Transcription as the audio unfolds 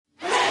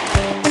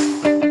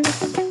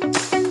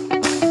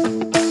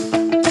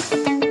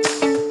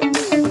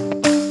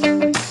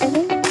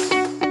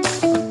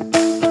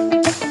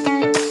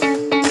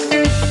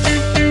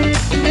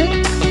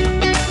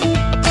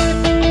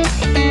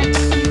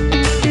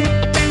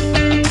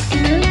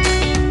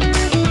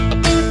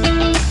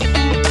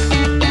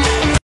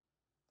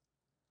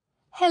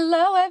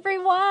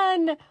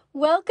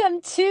Welcome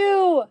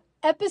to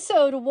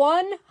episode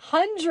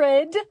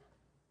 100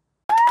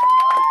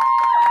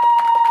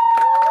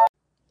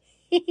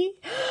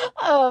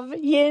 of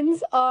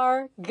Yins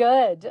Are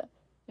Good.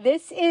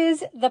 This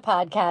is the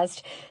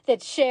podcast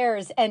that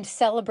shares and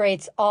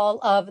celebrates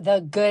all of the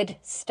good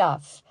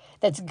stuff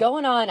that's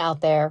going on out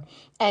there.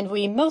 And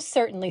we most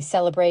certainly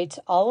celebrate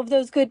all of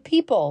those good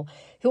people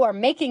who are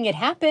making it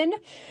happen.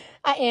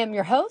 I am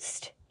your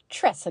host,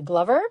 Tressa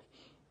Glover.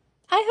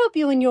 I hope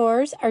you and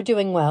yours are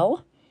doing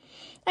well.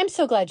 I'm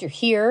so glad you're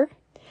here.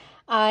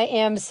 I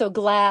am so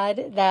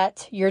glad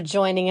that you're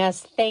joining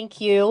us. Thank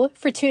you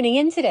for tuning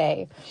in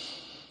today.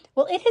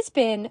 Well, it has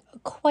been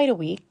quite a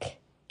week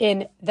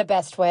in the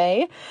best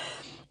way.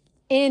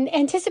 In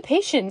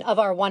anticipation of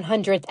our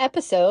 100th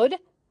episode,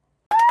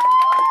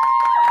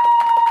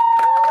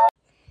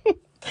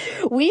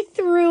 we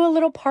threw a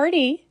little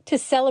party to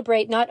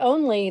celebrate not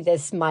only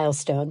this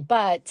milestone,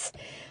 but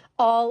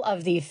all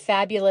of the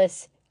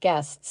fabulous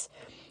guests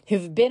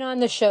who've been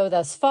on the show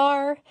thus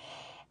far.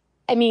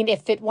 I mean,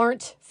 if it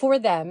weren't for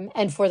them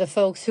and for the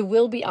folks who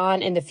will be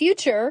on in the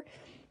future,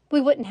 we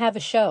wouldn't have a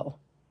show.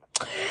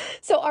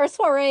 So our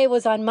soiree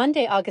was on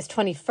Monday, August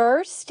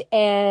 21st,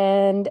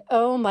 and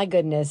oh my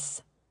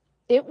goodness,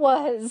 it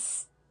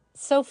was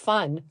so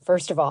fun,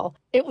 first of all.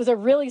 It was a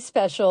really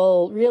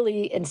special,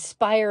 really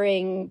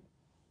inspiring,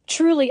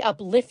 truly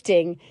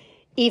uplifting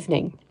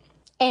evening.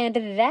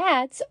 And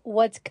that's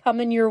what's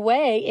coming your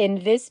way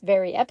in this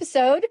very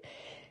episode.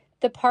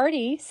 The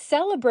party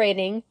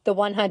celebrating the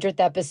 100th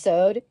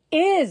episode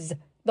is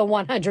the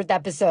 100th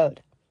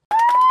episode.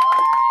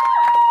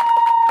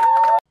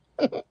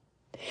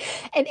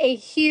 And a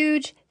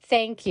huge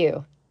thank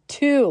you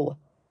to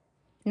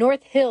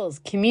North Hills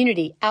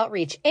Community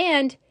Outreach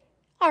and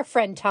our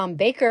friend Tom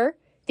Baker,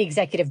 the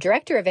Executive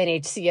Director of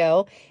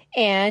NHCO,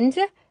 and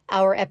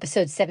our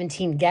episode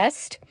 17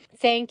 guest.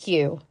 Thank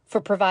you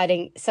for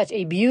providing such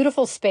a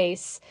beautiful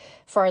space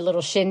for our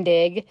little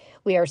shindig.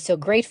 We are so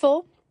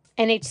grateful.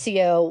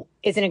 NHCO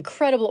is an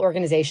incredible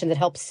organization that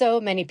helps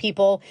so many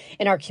people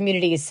in our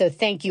communities. So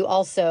thank you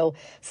also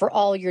for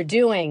all you're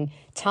doing,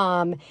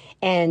 Tom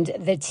and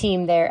the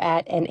team there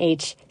at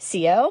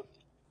NHCO.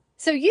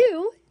 So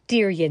you,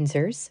 dear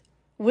Yinsers,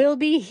 will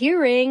be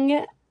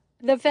hearing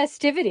the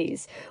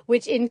festivities,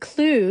 which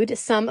include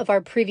some of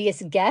our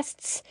previous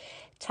guests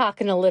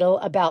talking a little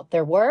about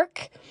their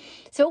work.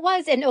 So it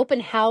was an open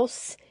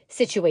house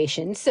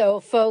situation. So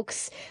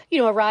folks,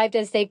 arrived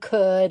as they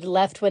could,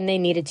 left when they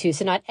needed to.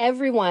 So not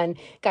everyone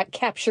got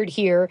captured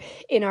here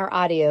in our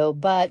audio,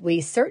 but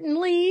we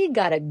certainly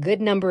got a good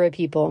number of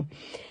people.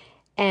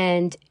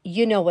 And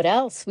you know what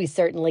else we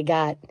certainly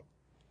got?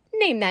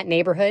 Name that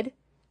neighborhood.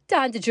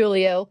 Don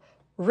DiGiulio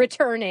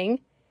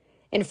returning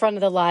in front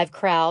of the live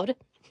crowd.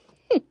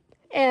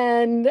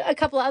 And a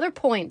couple of other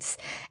points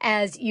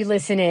as you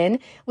listen in.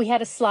 We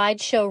had a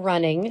slideshow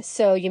running,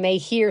 so you may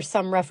hear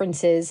some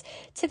references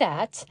to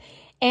that.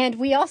 And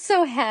we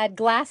also had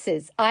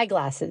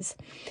eyeglasses,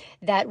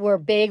 that were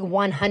big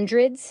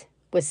 100s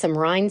with some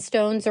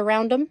rhinestones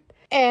around them.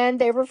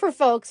 And they were for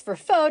folks for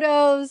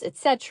photos,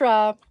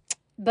 etc.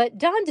 But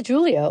Don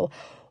DiGiulio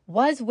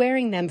was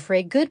wearing them for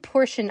a good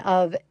portion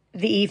of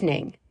the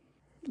evening,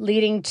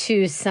 leading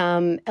to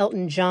some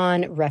Elton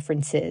John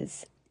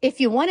references. If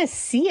you want to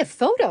see a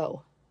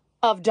photo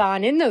of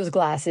Don in those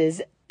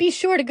glasses, be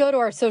sure to go to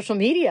our social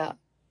media,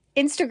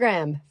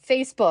 Instagram,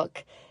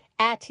 Facebook,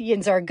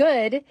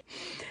 @YinsAreGood.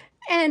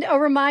 And a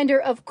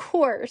reminder, of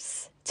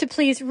course, to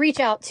please reach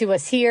out to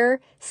us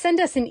here.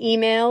 Send us an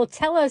email.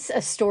 Tell us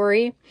a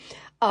story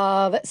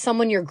of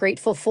someone you're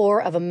grateful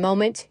for, of a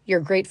moment you're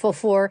grateful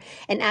for,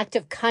 an act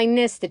of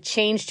kindness that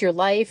changed your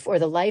life or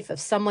the life of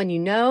someone you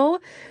know.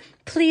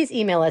 Please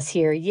email us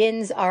here,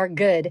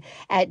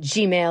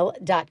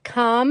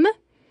 yinsaregood@gmail.com.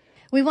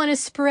 We want to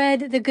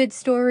spread the good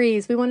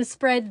stories. We want to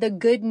spread the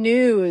good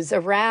news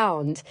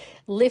around,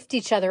 lift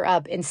each other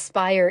up,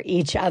 inspire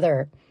each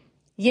other.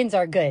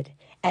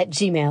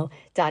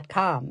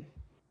 yinsaregood@gmail.com.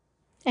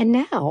 And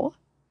now,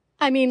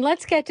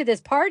 let's get to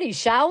this party,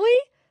 shall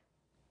we?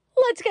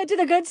 Let's get to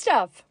the good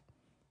stuff.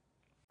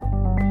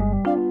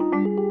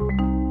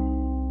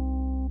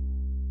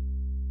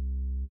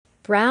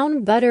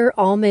 Brown butter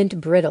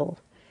almond brittle,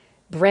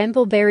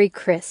 brambleberry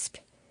crisp,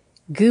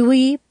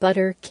 gooey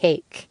butter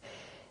cake.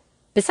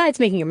 Besides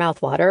making your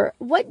mouth water,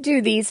 what do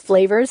these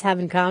flavors have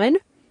in common?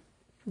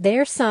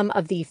 They're some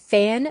of the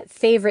fan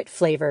favorite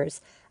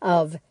flavors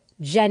of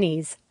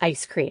Jeni's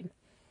ice cream.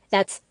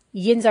 That's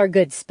Yins Are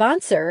Good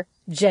sponsor,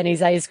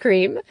 Jeni's ice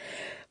cream.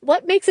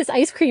 What makes this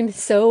ice cream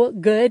so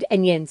good?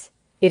 And Yins,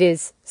 it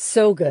is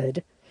so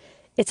good.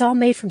 It's all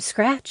made from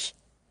scratch.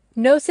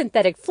 No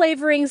synthetic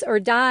flavorings or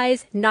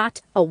dyes, not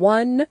a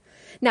one.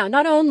 Now,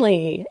 not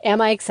only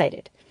am I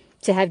excited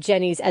to have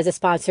Jeni's as a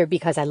sponsor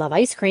because I love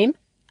ice cream,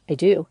 I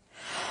do.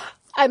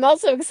 I'm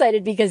also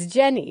excited because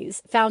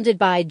Jeni's, founded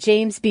by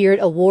James Beard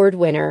Award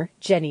winner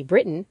Jeni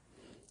Britton,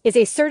 is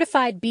a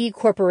certified B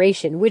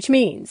Corporation, which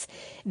means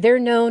they're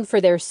known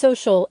for their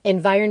social,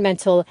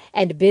 environmental,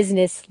 and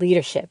business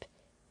leadership.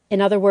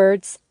 In other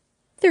words,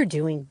 they're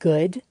doing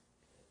good.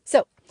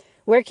 So,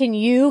 where can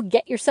you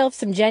get yourself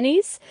some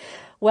Jennies?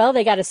 Well,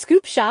 they got a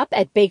scoop shop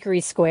at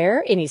Bakery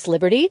Square in East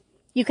Liberty.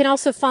 You can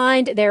also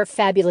find their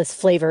fabulous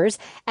flavors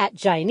at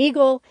Giant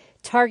Eagle,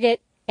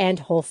 Target, and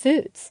Whole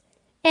Foods.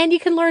 And you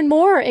can learn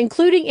more,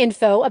 including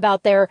info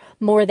about their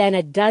more than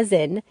a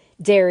dozen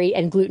dairy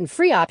and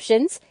gluten-free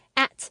options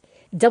at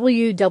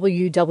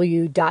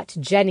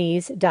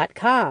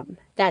www.jennies.com.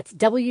 That's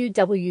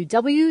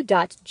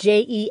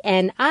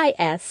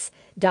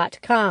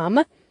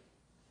www.jenis.com.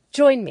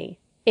 Join me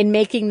in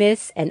making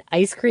this an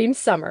ice cream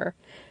summer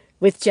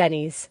with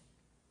Jennies.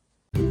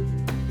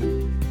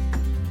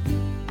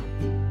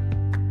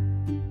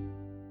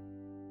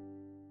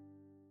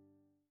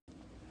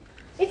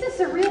 It's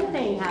a surreal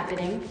thing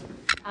happening.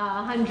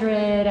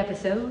 100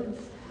 episodes.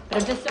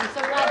 But I'm so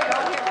glad you're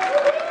all here.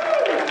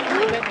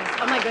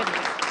 Oh my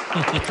goodness.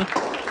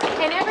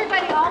 And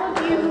everybody, all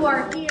of you who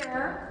are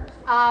here,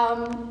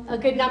 a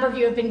good number of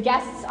you have been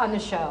guests on the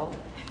show.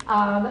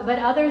 But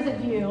others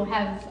of you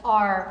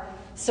are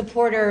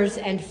supporters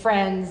and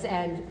friends,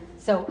 and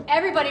so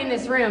everybody in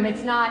this room,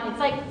 it's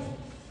like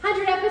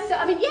 100 episodes,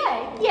 I mean,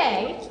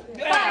 yay,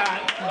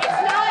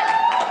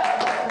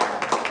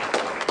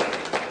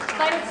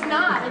 but it's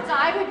not,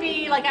 I would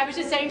be, like I was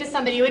just saying to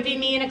somebody, it would be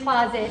me in a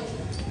closet,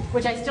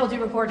 which I still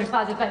do record in a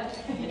closet, but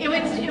it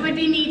would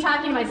be me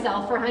talking to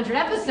myself for 100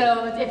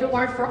 episodes if it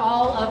weren't for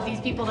all of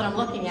these people that I'm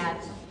looking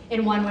at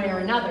in one way or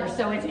another.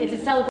 So it's a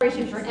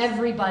celebration for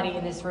everybody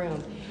in this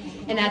room.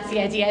 And that's the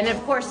idea. And of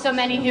course, so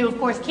many who, of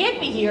course, can't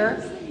be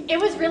here. It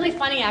was really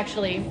funny,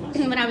 actually,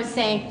 when I was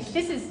saying,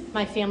 this is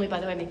my family, by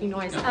the way, making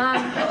noise. She said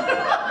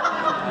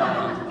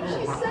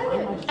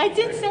it. I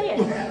did say it.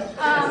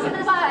 But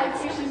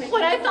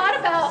when I thought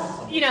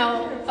about,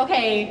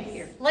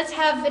 okay, let's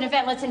have an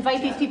event, let's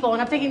invite these people,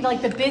 and I'm thinking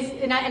like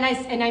and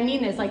I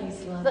mean this, like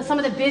some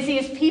of the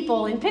busiest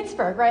people in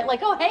Pittsburgh, right?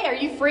 Like, oh, hey, are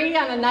you free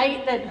on a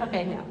night that,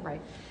 okay, no,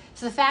 right.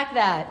 So the fact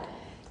that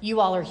you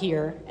all are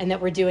here and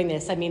that we're doing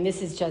this, I mean,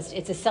 this is just,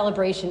 it's a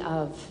celebration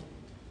of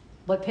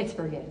what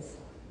Pittsburgh is.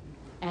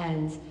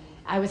 And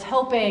I was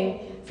hoping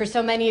for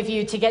so many of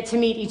you to get to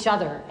meet each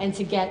other and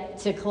to get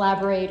to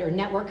collaborate or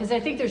network, because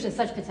I think there's just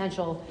such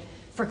potential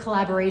for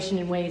collaboration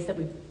in ways that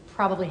we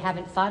probably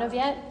haven't thought of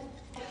yet.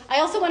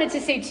 I also wanted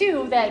to say,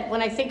 too, that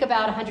when I think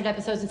about 100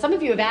 episodes, and some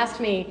of you have asked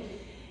me,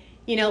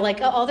 like,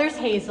 oh, there's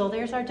Hazel,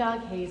 there's our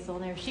dog Hazel,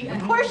 there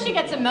of course she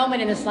gets a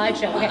moment in the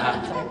slideshow. Okay,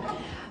 sorry.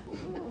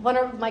 One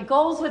of my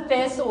goals with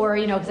this, or,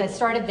 because I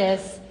started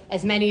this,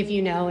 as many of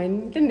you know,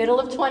 in the middle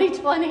of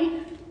 2020,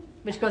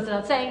 which goes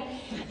without saying,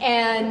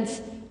 and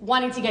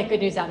wanting to get good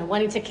news out and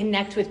wanting to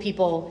connect with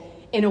people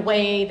in a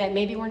way that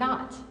maybe we're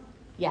not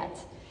yet.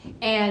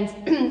 And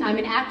I'm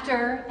an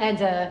actor and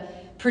a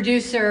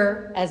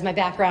producer as my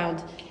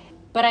background,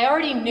 but I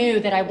already knew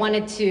that I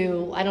wanted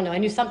to, I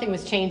knew something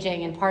was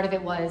changing, and part of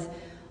it was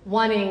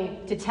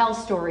wanting to tell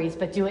stories,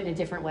 but do it in a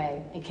different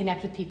way and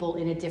connect with people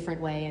in a different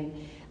way, and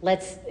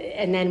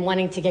then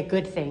wanting to get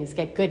good things,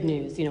 get good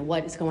news,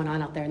 what is going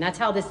on out there. And that's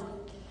how this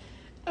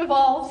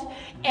evolved.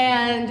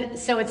 And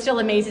so it still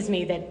amazes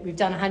me that we've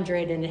done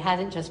 100 and it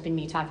hasn't just been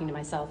me talking to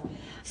myself.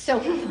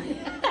 So,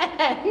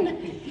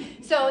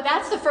 so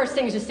that's the first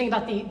thing, is just think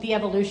about the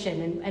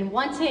evolution and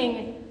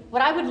wanting,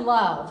 what I would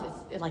love,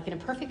 like in a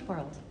perfect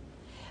world,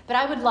 but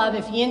I would love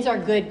if Yins Are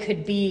Good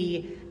could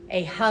be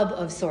a hub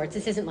of sorts.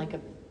 This isn't like a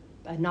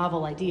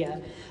novel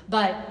idea,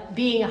 but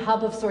being a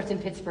hub of sorts in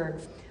Pittsburgh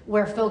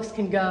where folks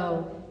can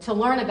go to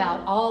learn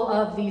about all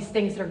of these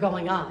things that are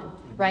going on,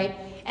 right?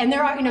 And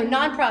there are,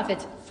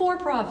 nonprofits,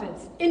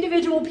 for-profits,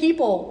 individual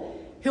people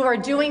who are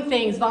doing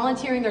things,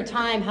 volunteering their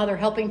time, how they're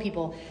helping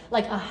people,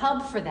 like a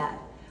hub for that,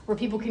 where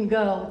people can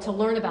go to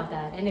learn about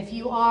that. And if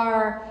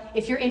you're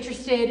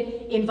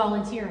interested in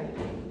volunteering,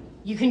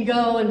 you can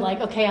go and like,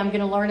 okay, I'm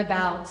gonna learn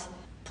about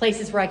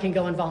places where I can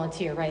go and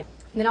volunteer, right?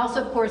 And then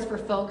also, of course, for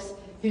folks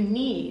who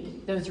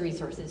need those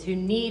resources, who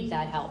need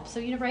that help. So,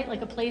 right,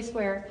 like a place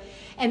where,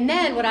 and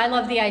then what I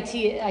love the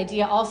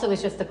idea also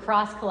is just the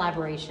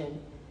cross-collaboration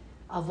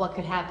of what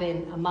could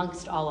happen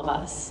amongst all of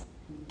us.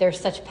 There's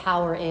such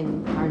power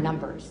in our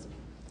numbers.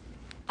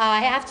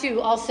 I have to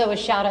also a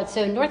shout out,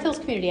 so North Hills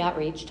Community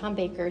Outreach, Tom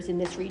Baker's in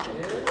this region,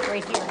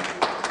 right here.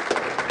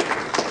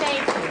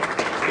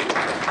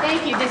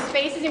 Thank you, this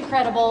space is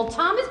incredible.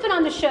 Tom has been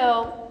on the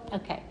show,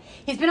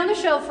 he's been on the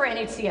show for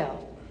NHCO,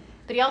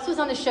 but he also was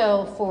on the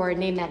show for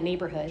Name That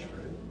Neighborhood.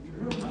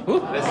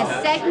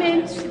 A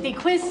segment, the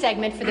quiz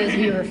segment, for those of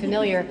you who are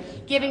familiar,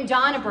 giving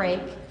Don a break.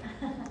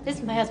 This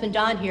is my husband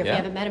Don here, if you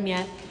haven't met him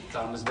yet.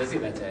 Don was busy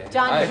that day.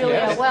 Don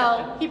Julio,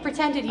 well, he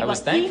pretended he was. I was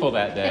thankful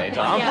that day,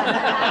 Don.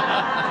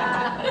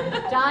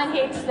 Don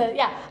hates but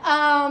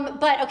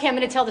okay, I'm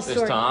going to tell the story.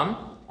 There's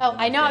Tom. Oh,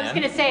 I know, I was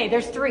going to say,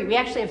 there's 3. We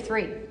actually have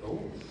 3.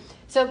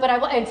 So,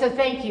 so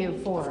thank you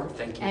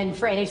and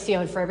for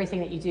NHCO and for everything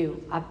that you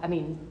do. I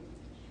mean,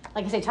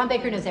 like I say, Tom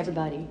Baker knows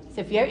everybody.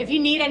 So if you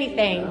need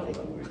anything,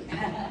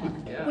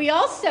 we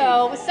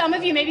also, some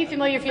of you may be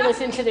familiar if you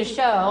listen to the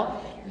show,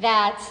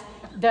 that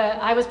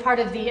I was part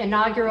of the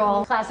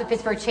inaugural class of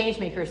Pittsburgh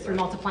Changemakers through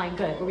Multiplying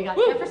Good, where we got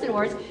Jefferson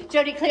Awards.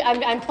 Jody,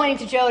 I'm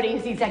pointing to Jody,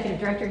 who's the executive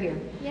director here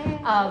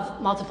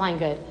of Multiplying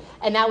Good,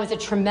 and that was a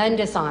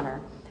tremendous honor.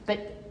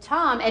 But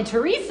Tom and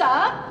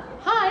Teresa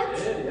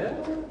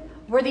Hunt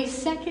were the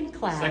second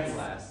class. Second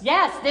class.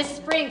 Yes, this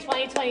spring,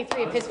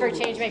 2023, at Pittsburgh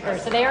Changemakers.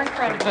 So they are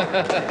incredible.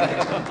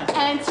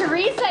 And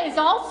Teresa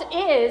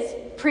is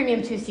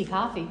Premium 2C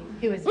Coffee,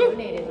 who has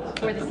donated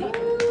for this evening.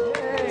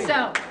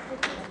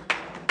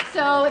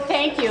 So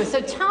thank you.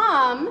 So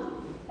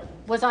Tom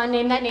was on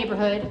Name That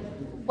Neighborhood.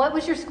 What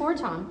was your score,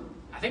 Tom?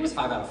 I think it was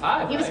 5 out of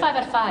 5. He was 5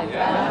 out of 5.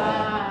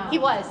 Yeah. He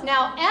was.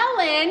 Now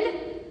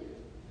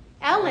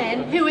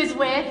Ellen, who is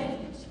with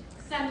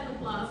Send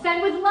with Love.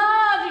 Send with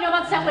Love. You know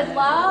about Send with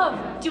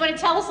Love? Do you want to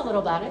tell us a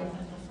little about it?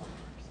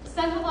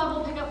 Send with Love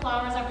will pick up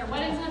flowers after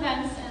weddings and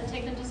events and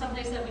take them to some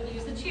place that would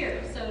use the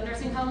cheer. So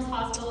nursing homes,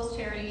 hospitals,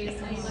 charities,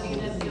 anybody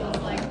that feels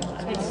like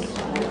It's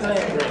good.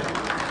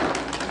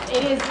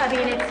 It is, I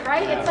mean, it's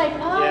right. It's like,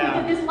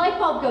 this light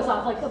bulb goes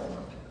off. Like, of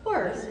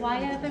course. Why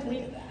haven't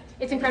we?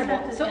 It's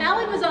incredible. So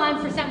Ellen was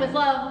on for Sent with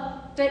Love,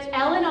 but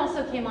Ellen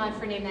also came on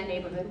for Name That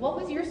Neighborhood. What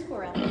was your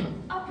score, Ellen?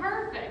 oh,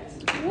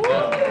 perfect.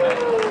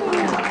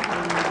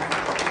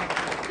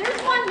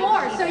 There's one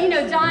more. So, you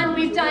know, Don,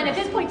 we've done, at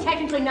this point,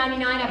 technically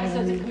 99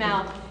 episodes have come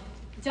out.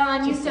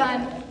 Don, you've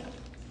done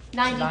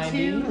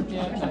 92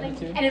 or something?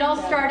 And it all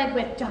started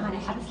with, Don, I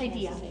have this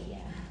idea.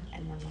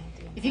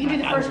 If you can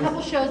do the first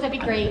couple shows, that'd be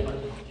great.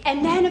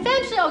 And then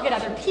eventually I'll get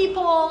other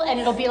people, and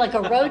it'll be like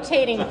a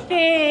rotating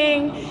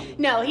thing.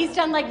 No, he's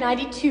done like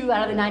 92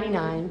 out of the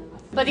 99.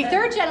 But the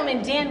third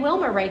gentleman, Dan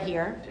Wilmer, right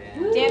here.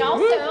 Dan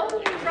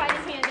also tried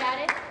his hand at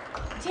it.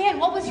 Dan,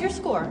 what was your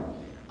score?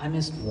 I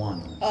missed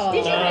one.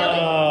 Did you really?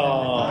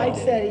 I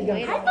said you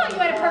I thought you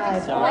had a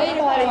perfect score.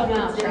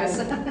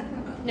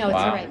 No, it's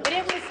all right. But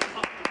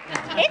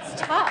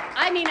it's tough.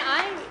 I mean,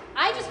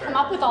 I just come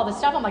up with all this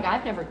stuff. I'm like,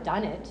 I've never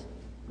done it.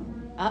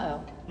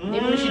 Uh-oh.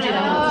 Maybe we should do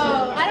that.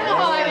 I don't know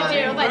how I would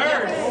do, but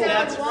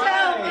That's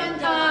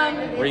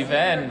right.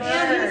 Revenge.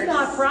 He's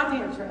not from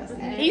here, trust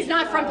me. he's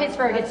not from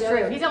Pittsburgh. It's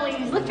true. He's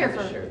lived here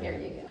for.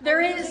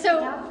 There is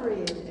so.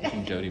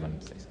 Jody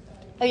wanted to say something.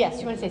 Oh yes,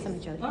 you want to say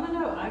something, Jody?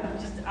 No.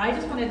 I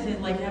just wanted to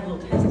like have a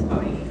little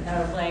testimony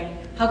of like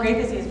how great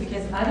this is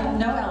because I don't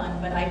know Ellen,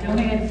 but I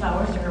donated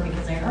flowers to her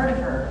because I heard of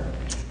her,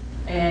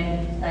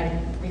 and I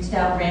reached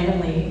out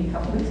randomly a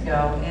couple weeks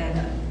ago and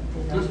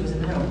didn't know she was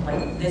in the room.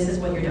 Like, this is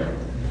what you're doing.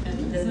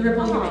 This is the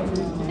ripple you're making.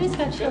 Who's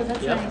got chills?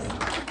 That's nice.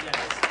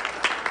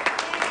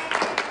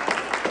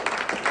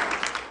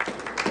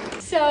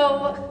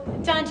 So,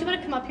 Don, do you want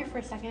to come up here for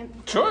a second?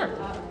 Sure.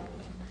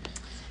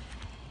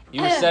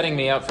 You were setting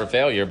me up for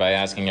failure by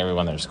asking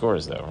everyone their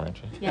scores, though, weren't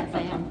you? Yes,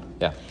 I am.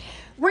 Yeah.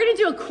 We're going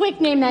to do a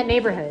quick Name That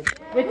Neighborhood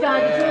with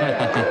Don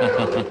and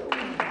Julia.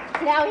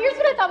 Now, here's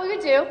what I thought we would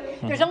do.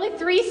 There's only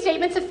 3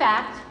 statements of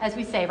fact, as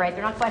we say, right?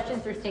 They're not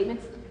questions, they're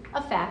statements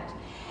of fact.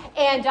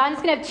 And Don is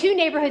going to have 2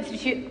 neighborhoods to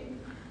choose.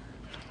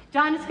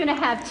 Don is going to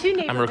have 2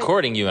 neighborhoods. I'm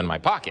recording you in my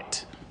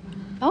pocket.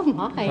 Oh,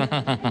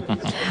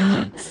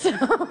 my.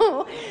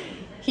 So,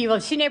 he will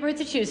have 2 neighborhoods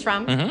to choose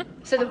from.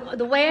 So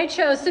the way I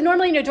chose, so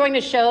normally, you know, during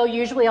the show,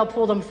 usually I'll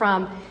pull them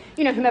from,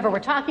 you know, whomever we're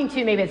talking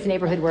to. Maybe it's the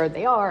neighborhood where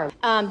they are.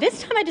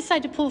 This time I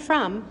decided to pull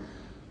from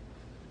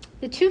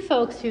the 2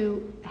 folks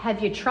who,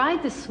 have you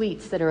tried the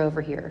sweets that are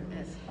over here?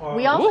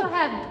 We also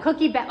have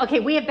cookie bags. Okay,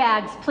 we have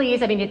bags,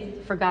 please. I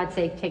mean, for God's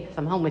sake, take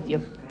some home with you.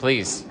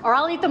 Please. Or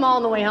I'll eat them all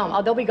on the way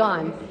home. They'll be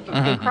gone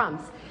in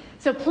crumbs.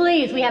 So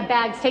please, we have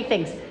bags, take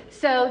things.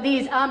 So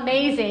these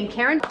amazing,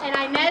 Karen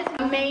and Inez,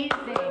 amazing.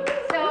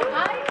 So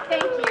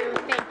thank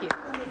you.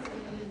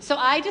 So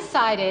I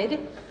decided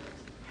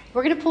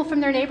we're gonna pull from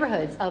their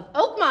neighborhoods of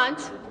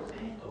Oakmont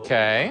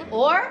Okay.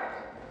 or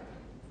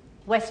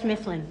West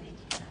Mifflin.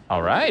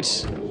 All right.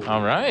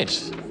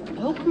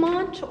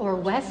 Oakmont or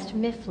West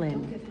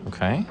Mifflin?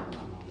 Okay.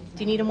 Do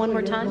you need them one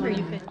more time, or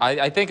you could?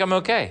 I think I'm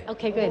okay.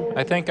 Okay, good.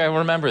 I think I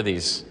remember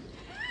these.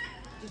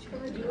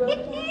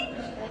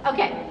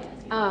 Okay.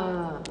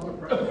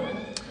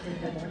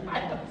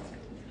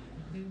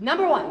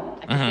 Number 1.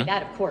 I can see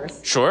that, of course.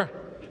 Sure.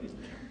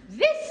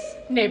 This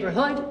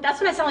neighborhood.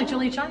 That's when I sound like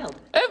Julia Child.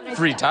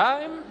 Every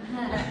time.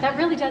 That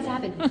really does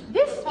happen.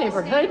 This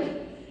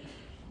neighborhood.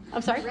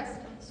 I'm sorry?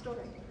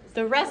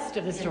 The rest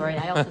of the story.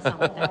 I also sound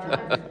like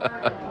that.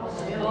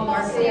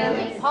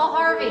 Paul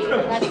Harvey.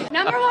 That's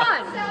number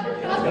 1.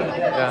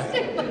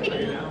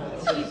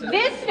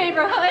 This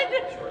neighborhood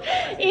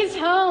is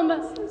home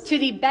to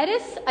the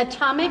Bettis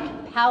Atomic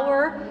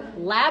Power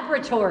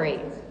Laboratory.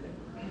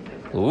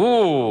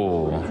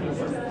 Ooh.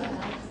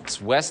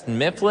 It's West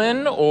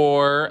Mifflin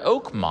or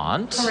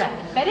Oakmont.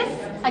 Correct. Bettis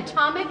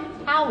Atomic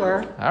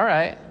Power All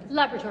right.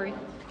 Laboratory.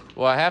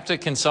 Well, I have to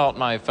consult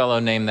my fellow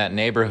Name That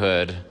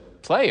Neighborhood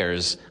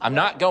players. I'm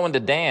not going to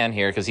Dan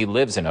here because he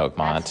lives in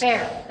Oakmont. That's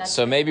fair.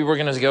 So maybe we're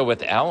going to go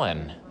with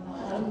Ellen.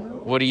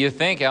 What do you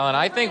think, Ellen?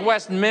 I think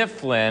West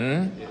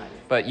Mifflin,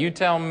 but you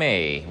tell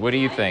me. What do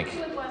you think?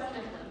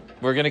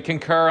 We're going to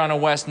concur on a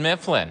West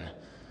Mifflin.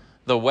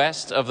 the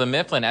west of the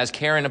Mifflin as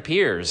Karen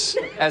appears,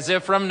 as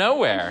if from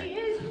nowhere.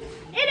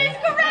 It is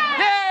correct!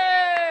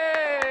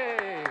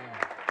 Yay!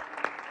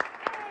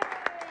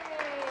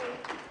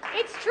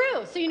 It's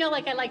true. So, you know,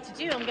 like I like to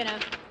do, I'm going to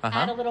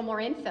add a little more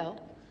info.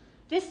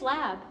 This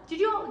lab, did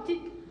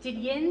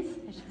Yins,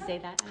 I should say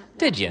that.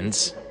 Did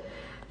Yins?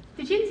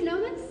 Did Yins know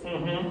this?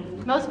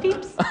 Mm-hmm. Most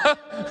peeps?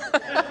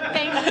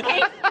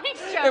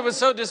 Thanks, Joe. It was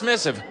so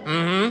dismissive.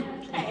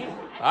 Okay.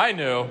 I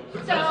knew.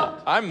 So,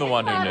 I'm the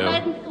one who knew.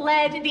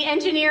 led the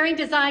engineering,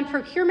 design,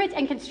 procurement,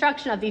 and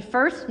construction of the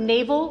first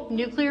naval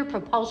nuclear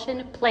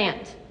propulsion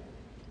plant,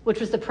 which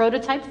was the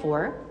prototype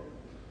for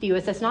the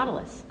USS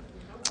Nautilus.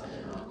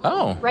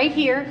 Oh. Right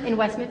here in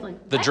West Midland.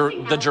 The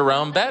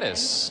Jerome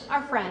Bettis.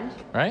 Our friend.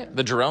 Right?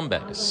 The Jerome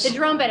Bettis. The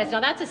Jerome Bettis. Now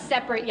that's a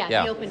separate, he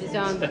opened his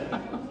own.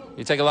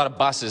 You take a lot of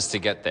buses to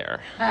get there.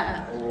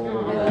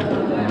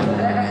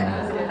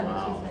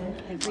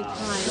 Every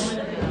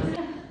time.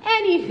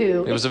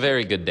 Anywho. It was a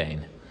very good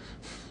Dane.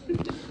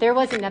 There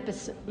was an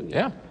episode.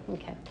 Yeah.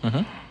 Okay.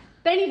 But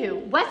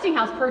anywho,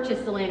 Westinghouse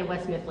purchased the land of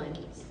West Mifflin,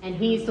 and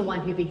he's the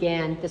one who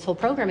began this whole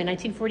program in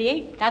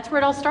 1948. That's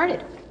where it all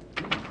started.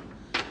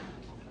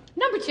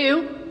 Number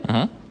 2.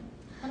 What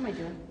am I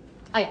doing?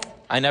 Oh, yeah.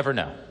 I never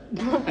know.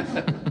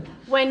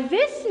 When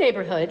this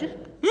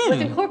neighborhood was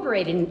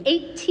incorporated in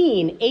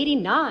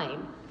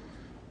 1889,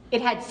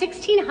 it had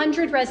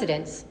 1,600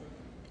 residents,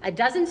 a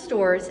dozen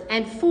stores,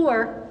 and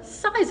 4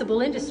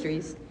 sizable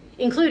industries,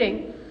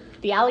 including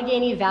the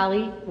Allegheny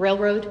Valley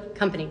Railroad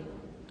Company.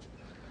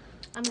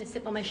 I'm going to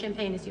sip on my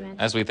champagne as you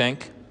answer. As we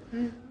think.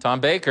 Tom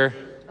Baker.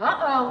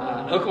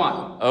 Uh-oh.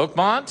 Oakmont.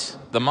 Oakmont,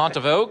 the Mont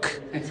of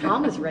Oak.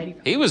 Tom was ready.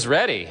 He was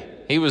ready.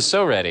 He was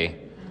so ready.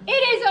 It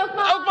is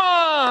Oakmont.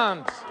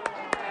 Oakmont!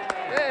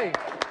 Hey!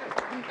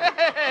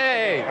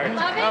 Hey!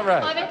 Love it. All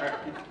right. Love it.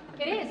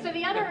 It is. So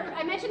the other,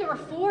 I mentioned there were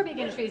 4 big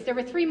industries. There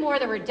were 3 more.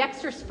 There were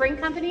Dexter Spring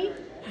Company,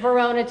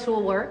 Verona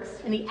Tool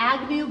Works, and the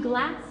Agnew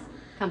Glass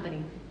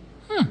Company.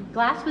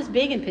 Glass was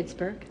big in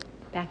Pittsburgh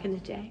back in the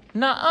day.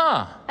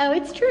 Nuh-uh. Oh,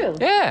 it's true.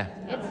 Yeah.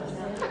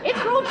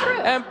 It's real true.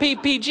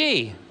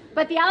 MPPG.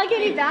 But the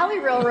Allegheny Valley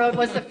Railroad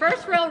was the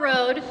first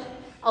railroad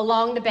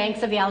along the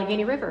banks of the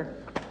Allegheny River.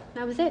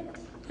 That was it.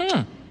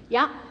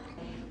 Yeah.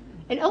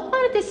 And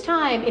Oakmont at this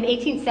time in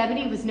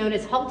 1870 was known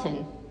as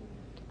Halton,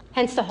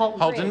 hence the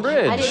Halton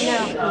Bridge. I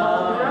didn't know.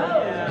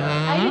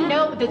 I didn't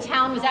know the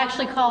town was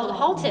actually called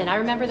Halton. I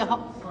remember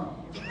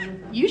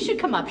You should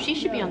come up. She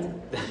should be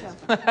on the show.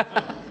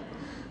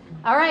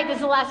 All right, this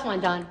is the last one,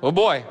 Don. Oh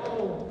boy.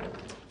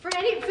 For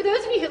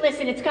those of you who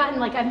listen, it's gotten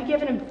like I've been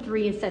giving them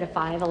 3 instead of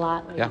 5 a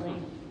lot lately. Yeah.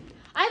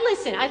 I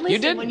listen You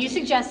did? when you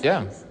suggest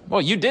Yeah. things.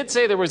 Well, you did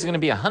say there was going to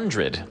be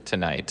 100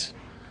 tonight.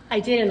 I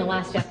did in the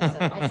last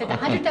episode. I said the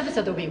 100th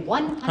episode there will be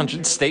 100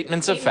 100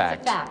 statements of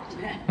fact.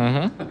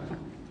 Okay.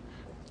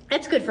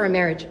 That's good for a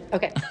marriage.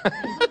 Okay.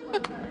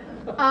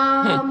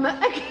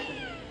 Okay.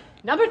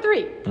 Number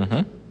 3.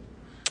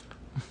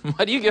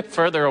 Why do you get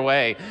further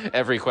away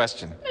every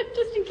question?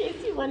 Just in case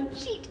you want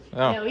to cheat.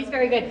 Oh. No, he's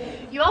very good.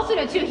 You also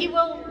know, too, he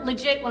will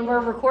legit, when we're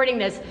recording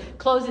this,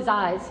 close his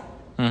eyes.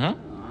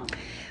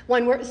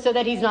 So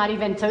that he's not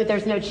even, so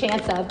there's no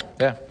chance of.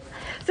 Yeah.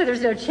 So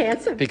there's no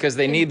chance of. Because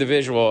they need the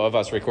visual of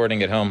us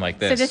recording at home like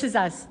this. So this is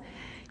us.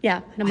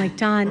 Yeah. And I'm like,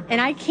 Don,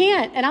 and I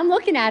can't. And I'm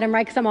looking at him,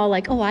 right? Because I'm all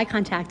like, eye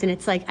contact. And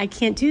it's like, I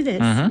can't do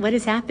this. What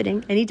is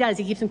happening? And he does.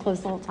 He keeps them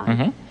close the whole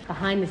time.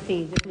 Behind the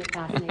scenes. Isn't it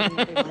fascinating,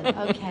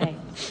 everyone? Okay.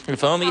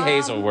 If only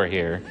Hazel were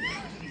here.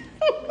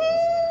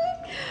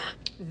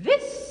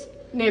 This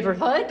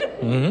neighborhood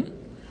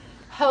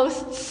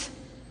hosts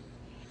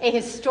a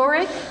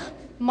historic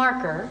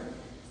marker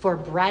for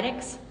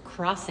Braddock's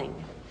Crossing.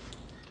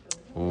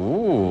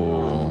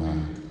 Ooh.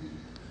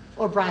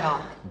 Or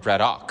Braddock.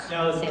 Braddock.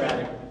 No, it's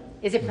Braddock.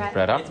 Is it Braddock?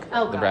 Braddock?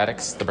 Oh, The God.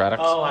 Braddocks? The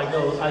Braddocks? Oh, I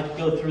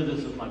go through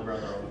this with my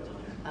brother all the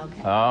time.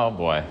 Okay. Oh,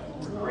 boy.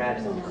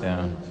 Braddock.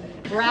 Yeah.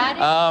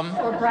 Braddock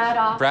or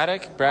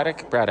Braddock?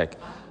 Braddock.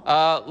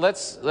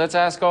 Let's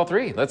ask all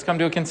 3. Let's come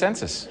to a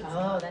consensus.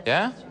 Oh, that's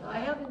Yeah?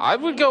 I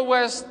would go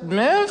West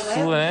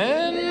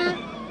Mifflin.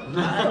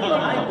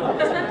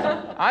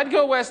 I'd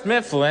go West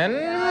Mifflin.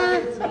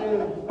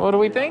 What are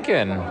we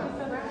thinking?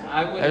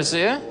 I would.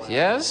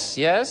 Yes,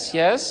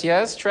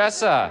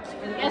 Tressa.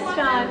 Yes,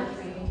 John.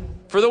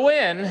 For the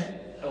win,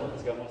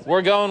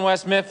 we're going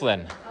West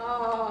Mifflin.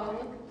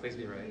 Please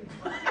be right.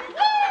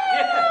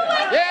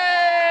 Yay!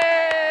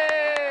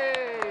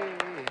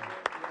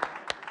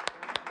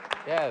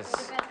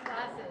 Yes.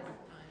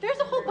 There's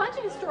a whole bunch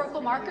of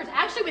historical markers.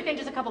 Actually, within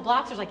just a couple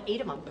blocks, there's like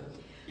 8 of them.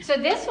 So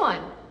this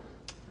one,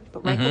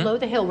 but right below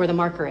the hill where the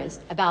marker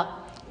is,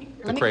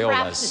 let me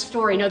craft the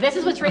story. No, this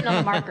is what's written on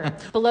the marker.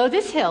 Below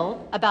this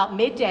hill, about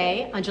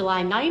midday on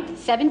July 9th,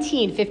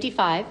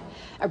 1755,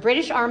 a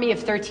British army of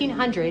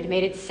 1,300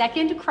 made its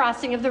second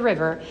crossing of the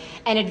river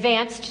and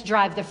advanced to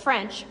drive the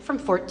French from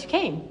Fort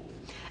Duquesne.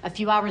 A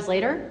few hours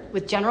later,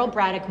 with General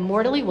Braddock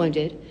mortally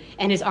wounded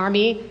and his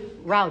army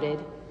routed,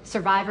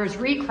 survivors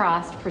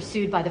recrossed,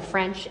 pursued by the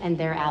French and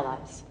their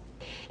allies.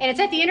 And it's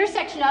at the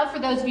intersection of, for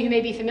those of you who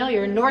may be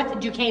familiar, North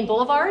Duquesne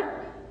Boulevard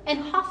and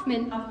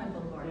Hoffman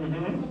Boulevard.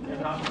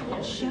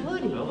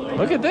 Jody.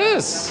 Look at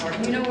this.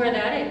 You know where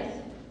that is?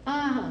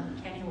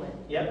 Kennywood.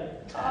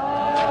 Yep.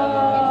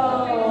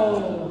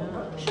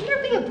 Shouldn't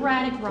there be a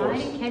Braddock ride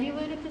in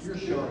Kennywood at this point?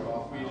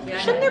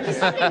 Shouldn't there be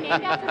something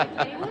named after the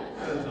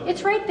Kennywood?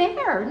 It's right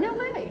there. No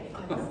way.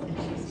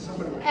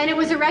 And it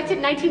was erected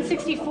in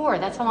 1964.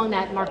 That's how long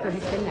that marker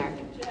has been there.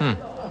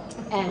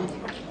 And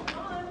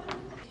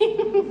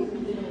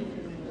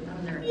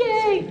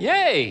yay!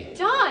 Yay!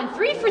 Don,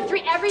 3 for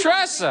 3. Everybody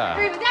Tressa.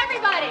 agree with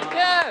everybody.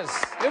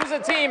 Yes, it was a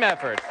team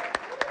effort.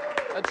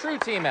 A true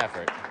team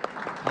effort.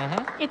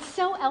 It's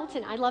so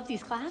Elton. I love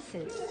these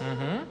classes.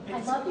 I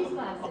love these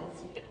classes.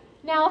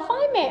 Now, if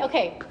I may,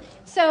 okay,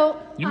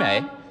 so You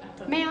may.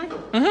 May I?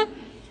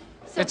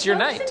 So It's your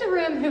folks night. in the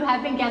room who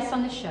have been guests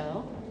on the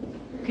show,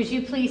 could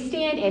you please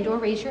stand and/or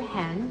raise your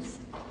hands?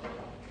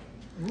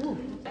 Ooh.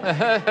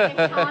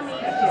 And Tommy,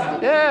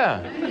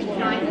 Yeah.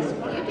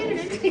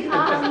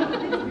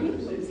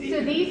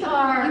 so these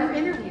are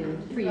interviewed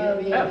for you.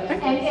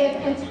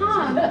 And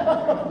Tom,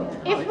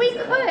 if we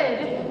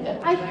could,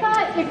 I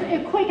thought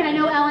if quick, and I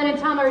know Ellen and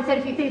Tom already said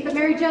a few things, but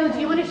Mary Jo, do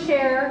you want to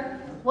share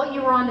what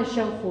you were on the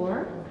show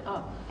for?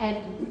 And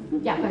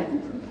yeah, go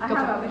ahead. I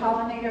have a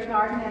pollinator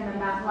garden in the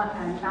Mount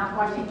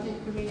Washington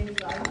Community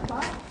Garden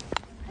Club.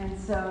 And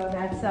so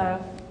that's a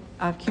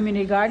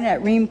community garden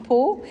at Ream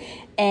Pool.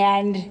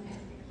 And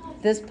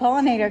this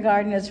pollinator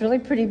garden is really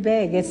pretty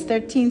big. It's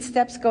 13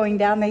 steps going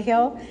down the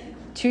hill,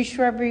 2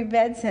 shrubbery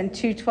beds and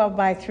 2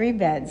 12-by-3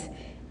 beds.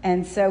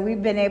 And so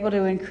we've been able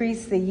to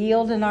increase the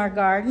yield in our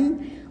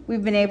garden.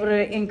 We've been able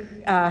to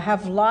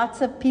have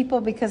lots of people,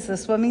 because the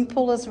swimming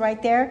pool is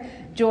right there,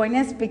 join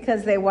us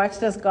because they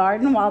watched us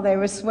garden while they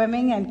were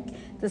swimming and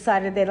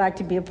decided they'd like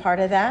to be a part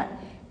of that.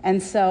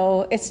 And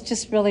so it's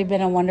just really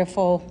been a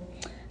wonderful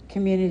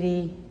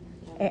community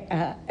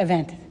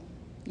event.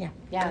 Yeah,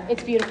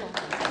 it's beautiful.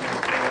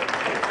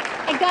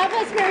 And God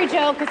bless Mary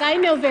Jo, because I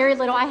know very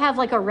little. I have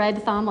like a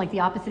red thumb, like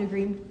the opposite of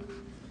green.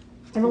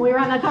 And when we were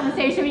having that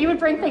conversation, you would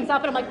bring things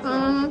up, and I'm like,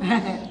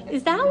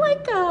 is that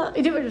like,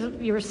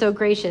 you were so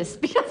gracious,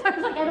 because I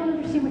was like, I don't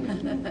understand what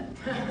you're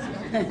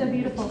saying. So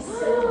beautiful.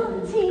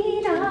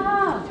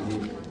 Tina!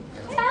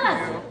 Tell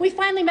us. We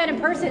finally met in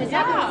person. It's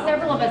happened with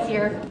several of us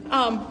here.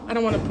 I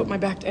don't want to put my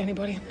back to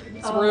anybody.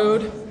 It's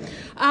rude.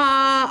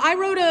 I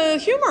wrote a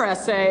humor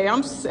essay,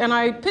 and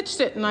I pitched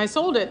it, and I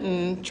sold it,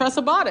 and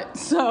Tressa bought it.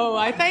 So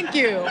I thank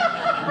you.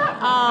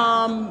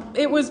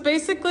 It was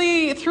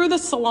basically through the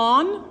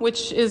salon,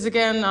 which is,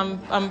 again,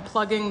 I'm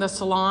plugging the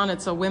salon.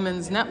 It's a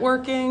women's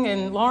networking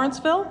in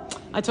Lawrenceville.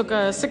 I took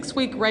a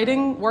 6-week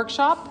writing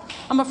workshop.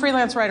 I'm a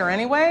freelance writer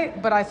anyway,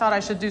 but I thought I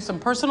should do some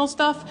personal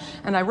stuff,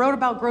 and I wrote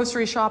about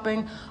grocery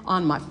shopping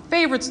on my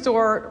favorite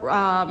store,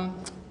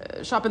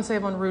 Shop and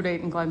Save on Route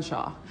 8 in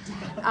Glenshaw,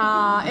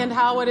 and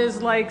how it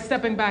is like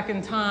stepping back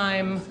in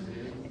time,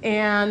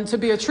 and to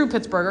be a true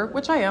Pittsburgher,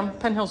 which I am,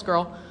 Penn Hills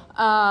girl.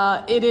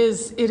 It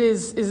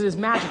is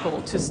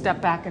magical to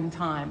step back in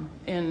time.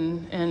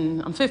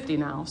 And I'm 50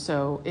 now,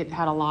 so it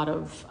had a lot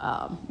of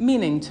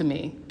meaning to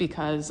me,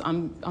 because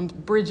I'm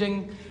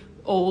bridging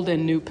old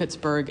and new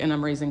Pittsburgh, and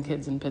I'm raising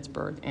kids in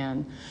Pittsburgh,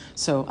 and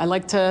so I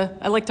like to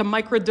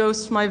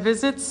microdose my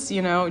visits,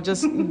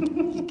 just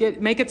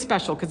make it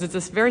special, because it's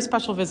this very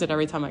special visit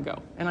every time I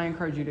go, and I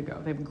encourage you to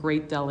go. They have a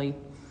great deli,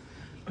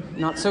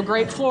 not so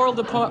great floral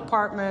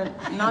department,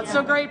 not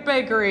so great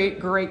bakery,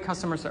 great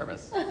customer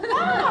service. Love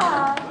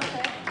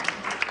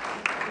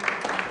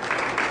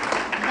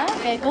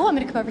it. Oh, I'm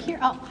going to come over here.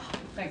 Oh,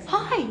 Thanks.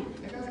 Hi.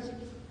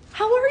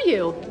 How are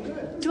you?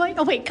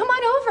 Oh, wait, come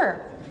on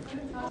over.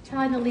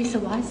 Trying the Lisa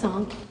Y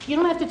song. You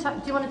don't have to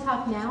talk. Do you want to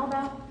talk now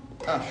about?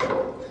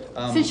 Sure.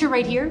 Since you're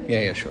right here.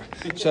 Yeah, sure.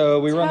 So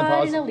we run the Trying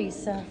positive.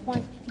 Lisa.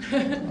 One.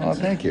 Oh,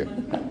 thank you.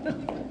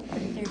 There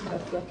you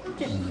go.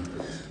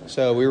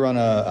 So we run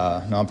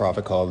a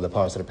nonprofit called the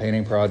Positive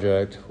Painting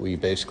Project. We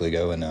basically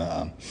go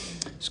into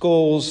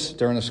schools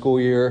during the school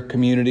year,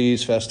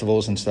 communities,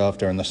 festivals and stuff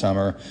during the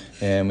summer,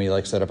 and we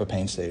set up a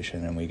paint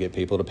station, and we get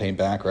people to paint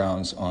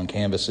backgrounds on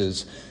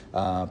canvases,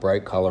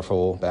 bright,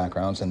 colorful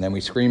backgrounds, and then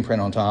we screen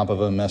print on top of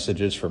them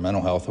messages for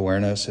mental health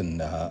awareness and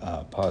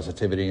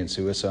positivity and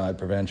suicide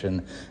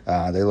prevention.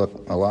 They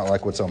look a lot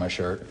like what's on my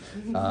shirt.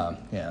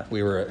 Yeah,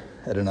 we were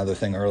at another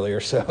thing earlier,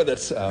 so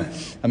that's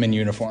I'm in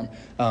uniform.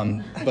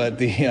 But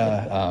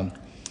the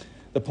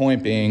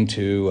point being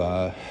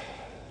to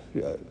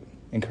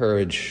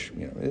encourage,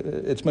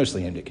 it's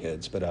mostly aimed at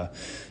kids, but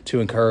to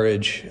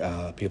encourage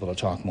people to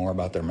talk more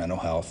about their mental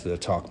health, to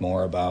talk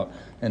more about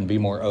and be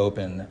more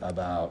open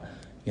about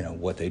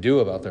what they do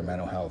about their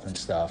mental health and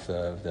stuff.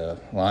 The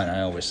line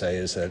I always say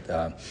is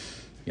that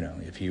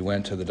if you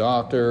went to the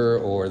doctor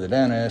or the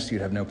dentist,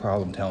 you'd have no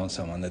problem telling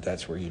someone that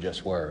that's where you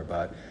just were.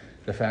 But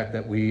the fact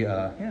that we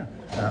that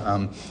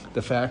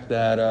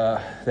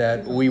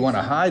we want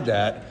to hide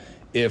that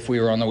if we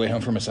were on the way home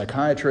from a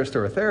psychiatrist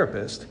or a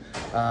therapist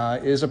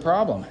is a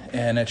problem,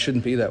 and it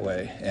shouldn't be that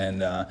way.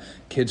 And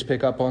kids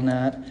pick up on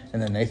that,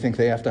 and then they think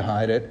they have to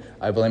hide it.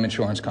 I blame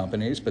insurance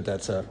companies, but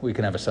we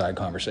can have a side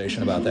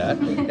conversation about that.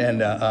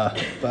 And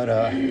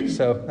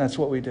so that's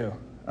what we do.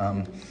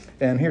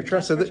 And here,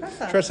 Tressa,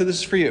 Tressa, this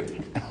is for you.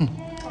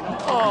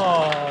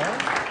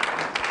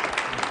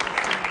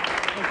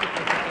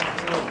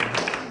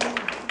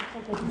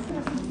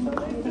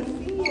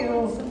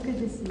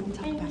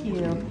 Thank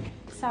you.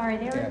 Sorry,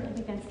 they were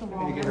against the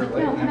wall. get her No,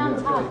 light come now, on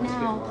you top gotta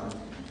now.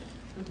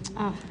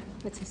 Oh,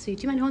 that's so sweet.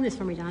 Do you mind holding this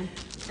for me, Don?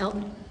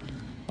 Elton?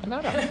 Why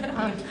not?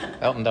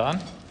 Elton Don?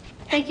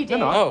 Thank you,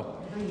 Dave. Oh,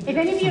 If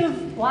any of you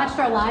have watched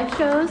our live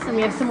shows, and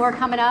we have some more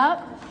coming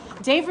up,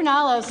 Dave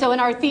Rinaldo, so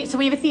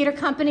we have a theater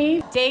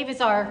company. Dave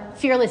is our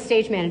fearless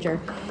stage manager.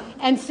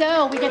 And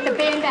so we get the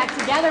band back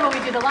together when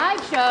we do the live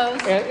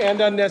shows. And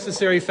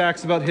unnecessary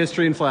facts about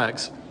history and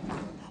flags.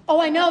 Oh,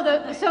 I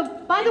know. So,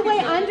 by the way,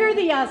 under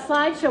the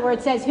slideshow where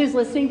it says who's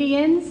listening to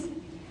Yins,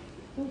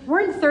 we're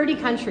in 30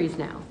 countries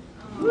now.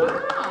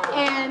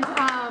 And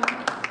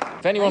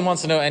if anyone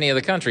wants to know any of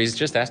the countries,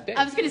 just ask Dave.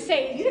 I was going to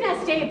say, you can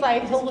ask Dave,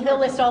 like, he'll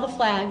list all the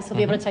flags. He'll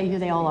be able to tell you who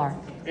they all are.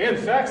 And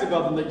facts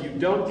about them that you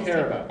don't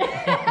care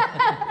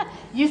about.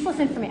 Useless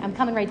information. I'm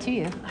coming right to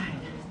you.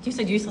 You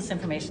said useless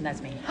information,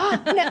 that's me.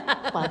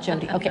 Well,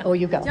 Jody. Okay, oh,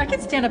 you go. I can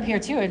stand up here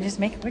too and just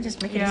make it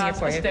easier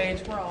for you.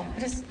 Stage, we're all.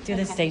 We'll just do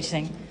this stage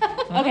thing.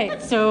 Okay,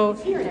 so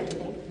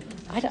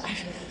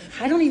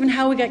I don't even know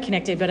how we got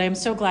connected, but I'm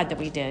so glad that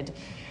we did.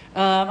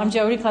 I'm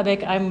Jody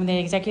Klebick. I'm the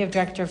executive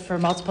director for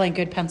Multiplying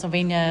Good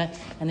Pennsylvania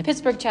and the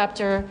Pittsburgh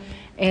chapter,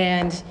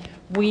 and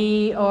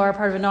we are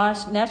part of a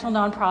national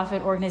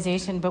nonprofit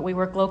organization, but we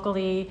work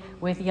locally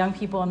with young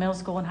people in middle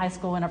school and high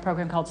school in a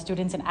program called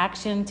Students in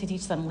Action to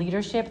teach them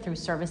leadership through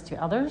service to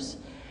others.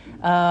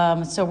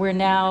 So we're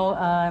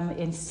now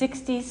in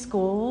 60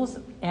 schools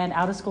and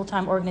out-of-school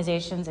time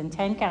organizations in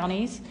 10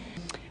 counties.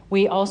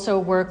 We also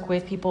work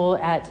with people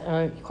at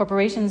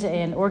corporations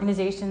and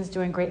organizations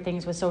doing great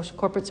things with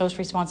corporate social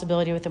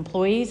responsibility with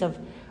employees of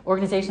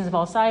organizations of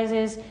all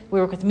sizes. We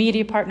work with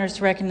media partners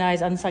to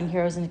recognize unsung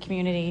heroes in the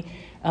community,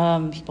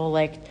 people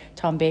like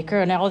Tom Baker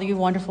and all you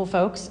wonderful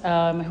folks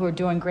who are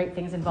doing great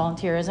things in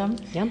volunteerism.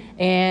 Yep.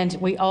 And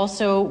we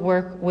also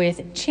work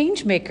with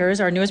Change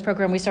Makers, our newest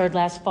program we started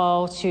last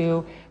fall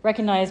to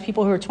recognize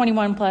people who are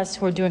 21 plus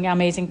who are doing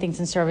amazing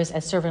things in service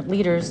as servant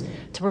leaders,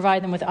 to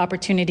provide them with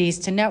opportunities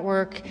to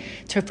network,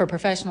 for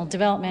professional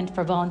development,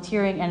 for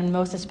volunteering, and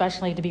most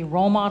especially to be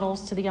role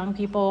models to the young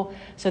people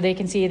so they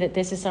can see that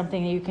this is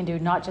something that you can do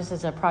not just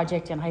as a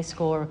project in high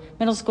school or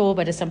middle school,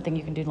 but as something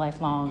you can do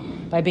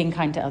lifelong by being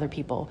kind to other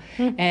people.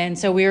 And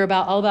so we're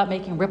all about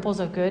making ripples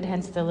of good,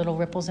 hence the little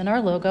ripples in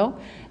our logo.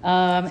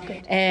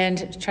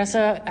 And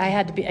Tressa,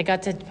 I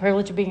got the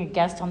privilege of being a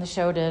guest on the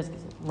show to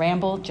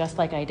ramble just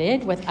like I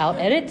did without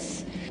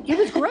edits. It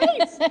was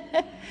great.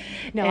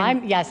 No,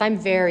 I'm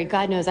very,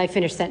 God knows I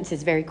finish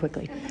sentences very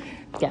quickly.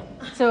 Yeah.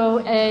 So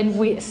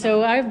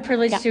I'm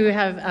privileged to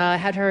have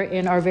had her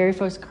in our very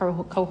first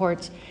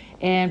cohort.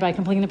 And by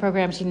completing the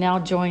program, she now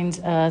joins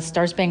a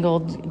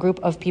star-spangled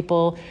group of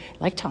people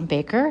like Tom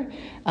Baker,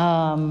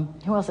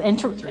 who else? And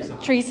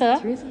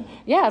Teresa.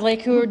 Yeah,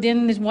 like who are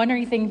doing these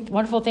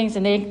wonderful things.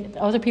 And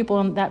other people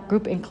in that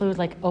group include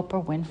like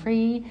Oprah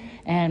Winfrey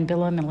and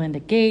Bill and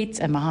Melinda Gates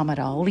and Muhammad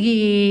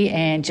Ali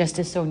and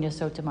Justice Sonia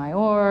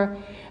Sotomayor,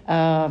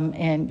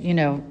 and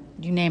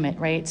you name it,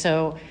 right?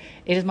 So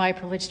it is my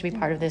privilege to be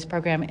part of this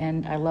program,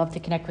 and I love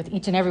to connect with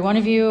each and every one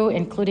of you,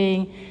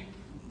 including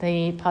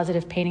the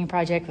Positive Painting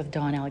Project with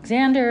Dawn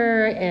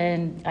Alexander,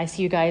 and I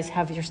see you guys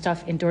have your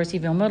stuff in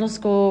Dorseyville Middle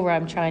School, where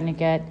I'm trying to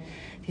get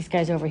these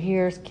guys over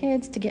here as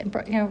kids to get,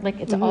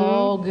 it's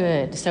all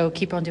good. So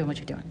keep on doing what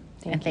you're doing.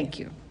 Thank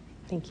you.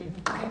 Thank you.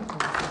 Thank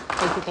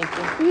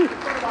you.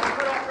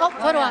 Oh,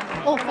 photo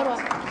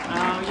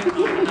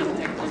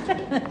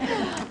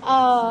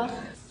op.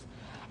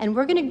 And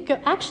we're going to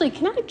go, actually,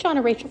 can I have John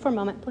and Rachel for a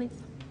moment, please?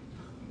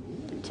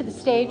 To the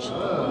stage.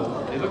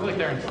 They look like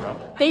they're in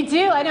trouble. They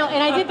do, I know,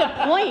 and I did the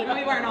point.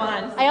 We weren't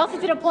on. I also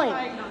did a point.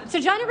 So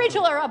John and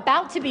Rachel are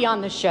about to be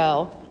on the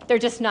show. They're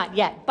just not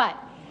yet, but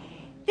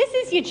this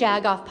is your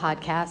Jagoff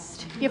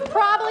podcast. You've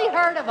probably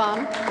heard of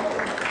them.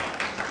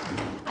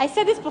 I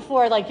said this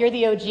before, like, you're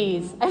the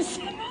OGs.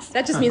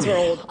 That just means we're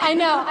old. I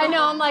know,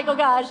 I'm like, oh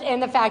gosh,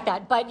 and the fact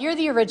that, but you're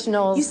the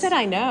originals. You said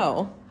I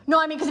know. No,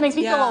 I mean, because it makes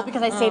me feel old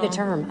because I say the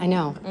term. I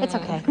know. It's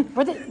okay.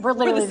 We're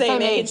literally the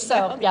same age,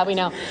 so yeah, we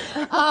know.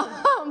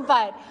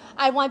 But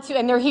I want to,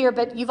 and they're here,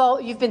 but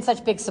you've been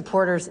such big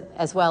supporters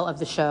as well of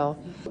the show.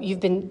 You've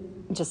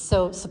been just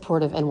so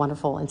supportive and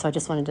wonderful, and so I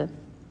just wanted to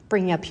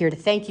bring you up here to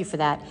thank you for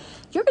that.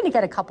 You're going to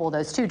get a couple of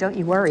those too, don't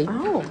you worry.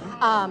 Oh.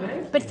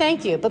 But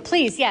thank you. But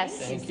please, yes.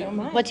 Thank you so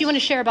much. What do you want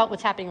to share about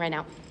what's happening right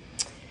now?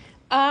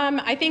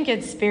 I think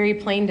it's very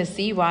plain to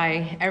see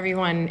why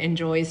everyone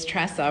enjoys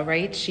Tressa,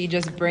 right? She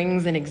just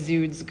brings and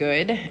exudes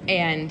good.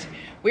 And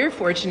we're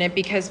fortunate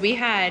because we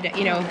had,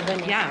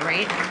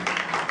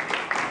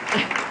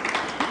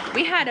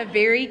 we had a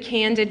very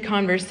candid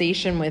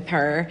conversation with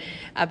her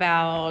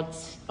about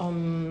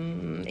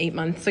 8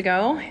 months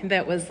ago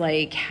that was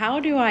like, how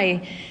do I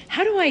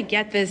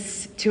get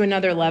this to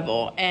another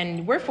level?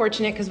 And we're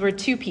fortunate because we're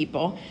two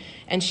people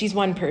and she's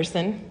one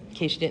person.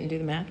 case you didn't do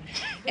the math.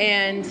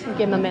 And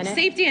Give him a minute.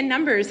 Safety in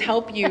numbers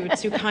help you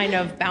to kind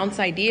of bounce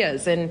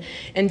ideas and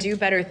do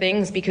better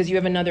things because you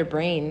have another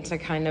brain to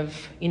kind of,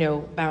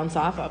 bounce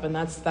off of. And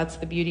that's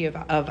the beauty of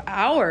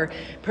our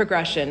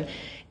progression.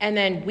 And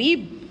then we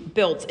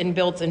built and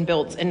built and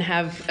built and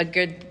have a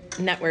good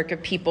network of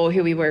people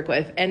who we work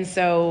with. And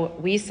so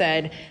we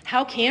said,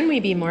 how can we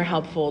be more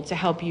helpful to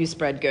help you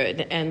spread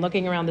good? And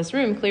looking around this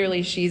room,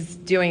 clearly she's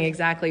doing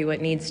exactly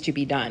what needs to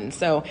be done.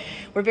 So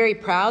we're very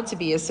proud to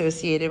be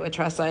associated with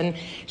Tressa, and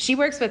she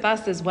works with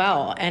us as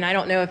well. And I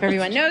don't know if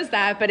everyone knows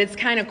that, but it's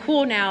kind of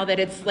cool now that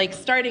it's like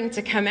starting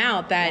to come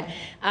out that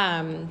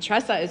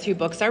Tressa is who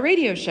books our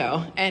radio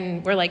show.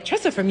 And we're like,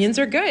 Tressa from Yins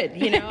Are Good,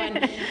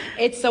 and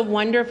it's a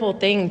wonderful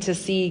thing to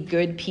see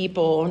good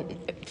people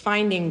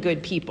finding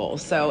good people.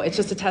 So it's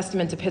just a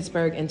testament to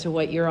Pittsburgh and to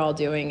what you're all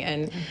doing.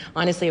 And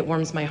honestly, it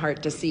warms my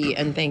heart to see,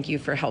 and thank you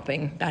for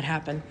helping that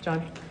happen.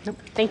 John? Nope.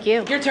 Thank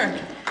you. Your turn.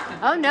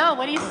 Oh, no.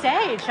 What do you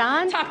say,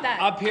 John? Top that.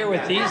 Up here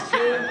with these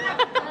two,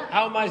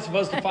 how am I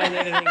supposed to find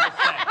anything to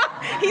say?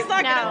 He's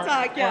not going to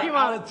talk. Yeah. We're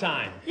out of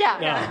time.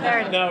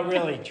 Yeah. No,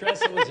 really.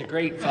 Tressa was a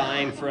great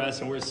find for us,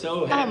 and we're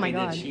so happy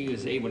that she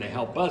was able to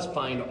help us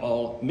find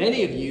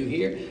many of you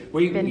here.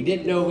 We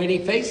didn't know any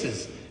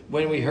faces.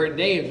 When we heard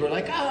names, we're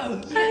like,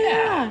 oh,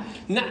 yeah,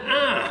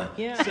 nuh-uh.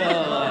 Yeah.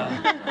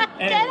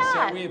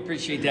 So we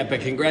appreciate that,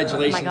 but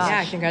congratulations. Oh my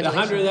gosh. Yeah,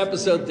 congratulations. The 100th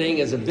episode thing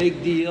is a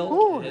big deal.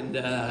 Ooh. And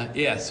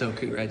so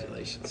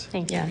congratulations.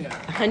 Thank you.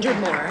 Yeah. 100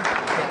 more.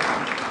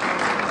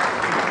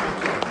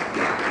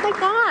 Oh my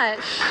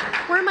gosh.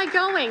 Where am I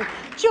going?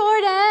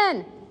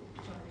 Jordan!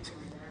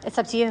 It's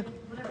up to you.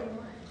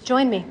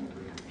 Join me.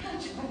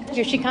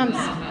 Here she comes.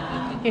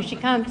 Here she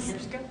comes.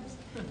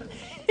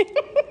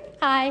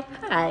 Hi.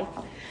 Hi.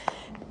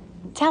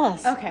 Tell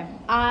us. Okay.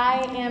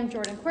 I am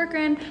Jordan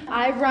Corcoran.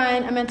 I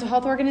run a mental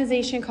health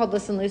organization called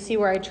Listen Lucy,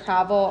 where I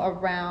travel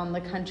around the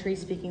country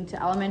speaking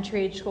to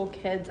elementary age school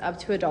kids up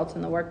to adults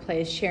in the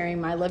workplace, sharing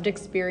my lived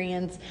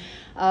experience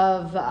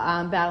of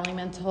battling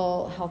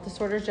mental health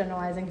disorders,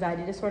 generalized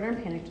anxiety disorder,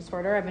 and panic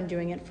disorder. I've been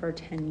doing it for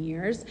 10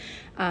 years.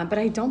 But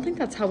I don't think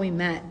that's how we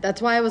met.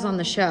 That's why I was on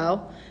the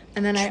show.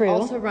 And then I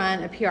also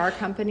run a PR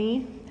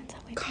company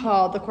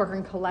called the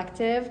Corcoran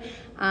Collective.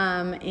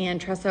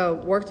 And Tressa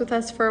worked with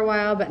us for a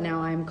while, but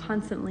now I'm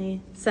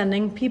constantly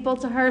sending people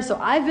to her. So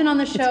I've been on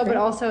the show, but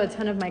also a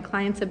ton of my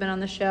clients have been on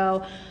the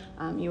show.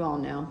 You all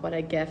know what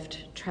a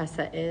gift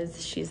Tressa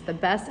is. She's the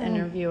best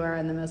interviewer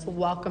and the most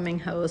welcoming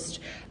host.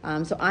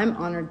 So I'm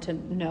honored to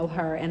know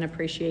her and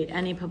appreciate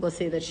any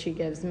publicity that she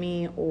gives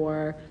me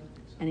or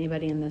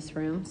anybody in this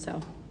room. So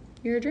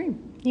you're a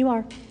dream. You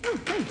are. Oh,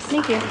 thanks.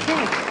 Thank you.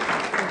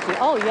 Thank you.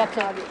 Oh, you have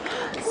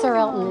to. Sir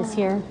Elton is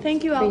here.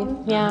 Thank you,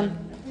 Elton. Yeah.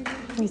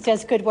 He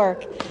does good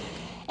work.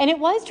 And it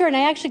was, Jordan,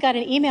 I actually got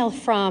an email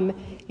from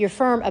your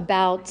firm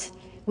about,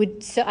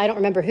 I don't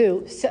remember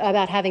who,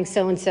 about having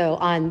so-and-so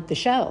on the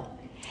show.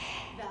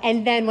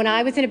 And then when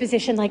I was in a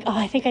position like,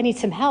 I think I need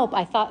some help,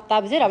 I thought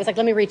that was it. I was like,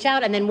 let me reach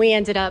out. And then we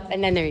ended up,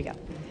 and then there you go.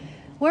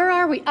 Where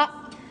are we?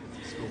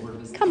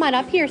 Come on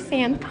up here,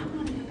 Sam.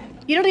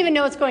 You don't even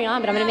know what's going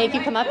on, but I'm going to make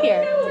you come up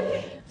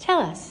here. Tell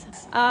us.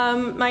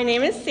 My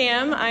name is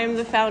Sam. I'm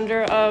the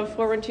founder of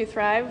 412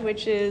 Thrive,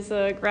 which is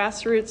a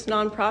grassroots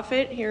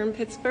nonprofit here in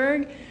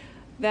Pittsburgh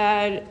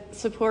that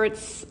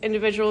supports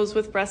individuals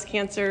with breast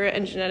cancer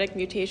and genetic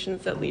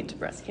mutations that lead to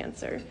breast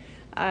cancer.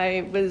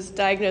 I was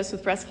diagnosed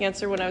with breast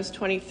cancer when I was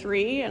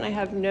 23, and I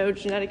have no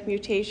genetic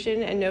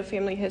mutation and no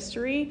family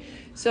history.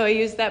 So I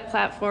use that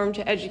platform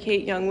to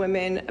educate young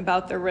women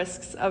about the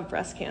risks of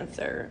breast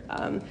cancer.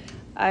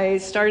 I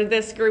started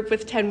this group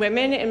with 10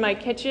 women in my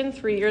kitchen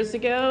 3 years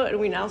ago, and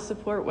we now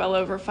support well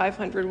over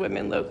 500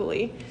 women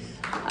locally.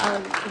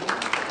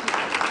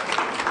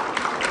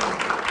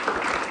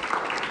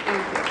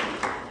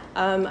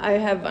 I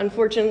have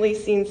unfortunately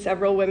seen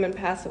several women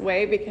pass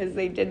away because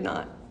they did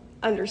not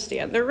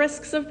understand the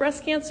risks of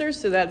breast cancer.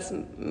 So that's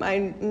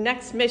my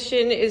next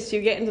mission, is to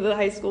get into the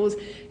high schools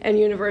and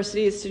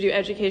universities to do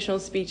educational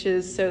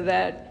speeches so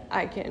that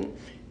I can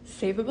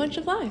save a bunch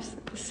of lives.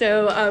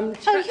 So,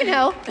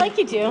 like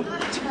you do.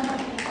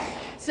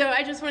 So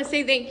I just want to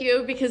say thank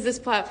you, because this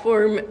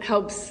platform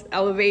helps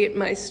elevate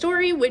my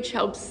story, which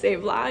helps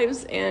save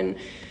lives. And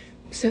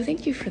so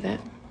thank you for that.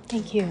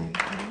 Thank you.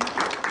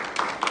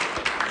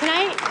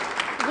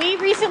 We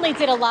recently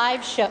did a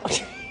live show.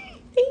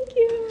 Thank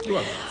you. You're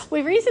welcome.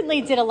 We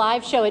recently did a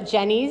live show at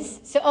Jenny's.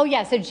 So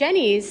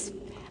Jenny's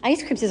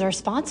Ice Creams is our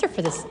sponsor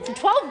for this.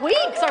 12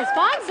 weeks, our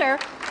sponsor.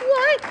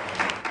 What?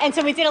 And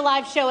so we did a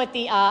live show at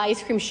the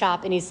ice cream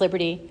shop in East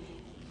Liberty.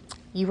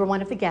 You were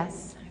one of the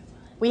guests.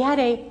 We had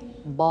a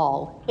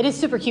ball. It is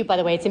super cute, by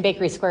the way. It's in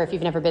Bakery Square if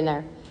you've never been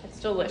there. It's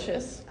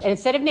delicious. And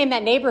instead of Name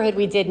That Neighborhood,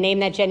 we did Name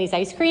That Jenny's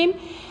Ice Cream.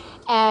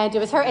 And it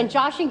was her and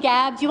Josh and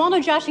Gab. Do you all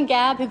know Josh and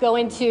Gab, who go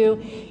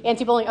into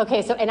anti-bullying?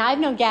 Okay, and I've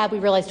known Gab, we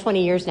realized,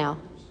 20 years now.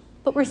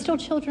 But we're still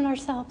children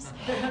ourselves.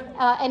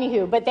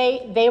 But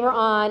they were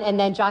on, and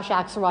then Josh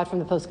Axelrod from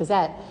the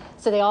Post-Gazette.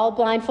 So they all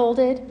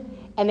blindfolded,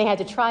 and they had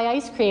to try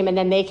ice cream, and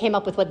then they came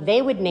up with what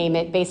they would name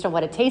it based on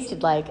what it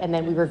tasted like, and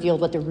then we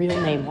revealed what the real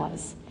name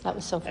was. That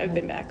was so fun. I've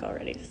been back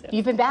already. So.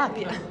 You've been back?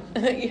 Yeah,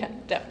 yeah,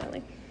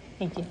 definitely.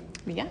 Thank you.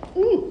 Yeah.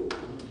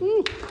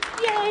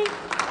 Yay.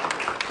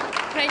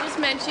 Can I just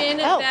mention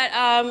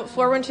that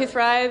 412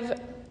 Thrive,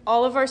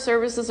 all of our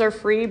services are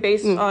free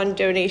based on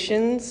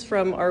donations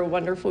from our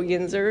wonderful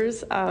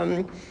Yinzers.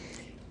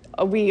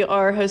 We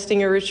are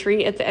hosting a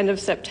retreat at the end of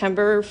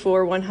September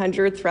for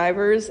 100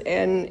 Thrivers,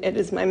 and it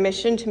is my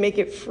mission to make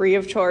it free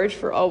of charge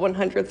for all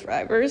 100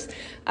 Thrivers.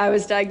 I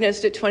was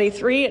diagnosed at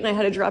 23, and I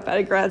had to drop out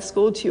of grad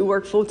school to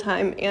work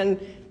full-time and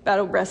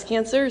battle breast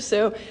cancer,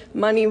 so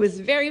money was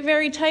very,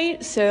 very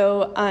tight,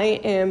 so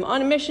I am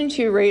on a mission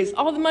to raise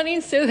all the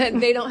money so that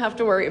they don't have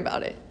to worry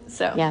about it.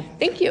 So,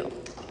 thank you.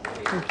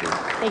 Thank you.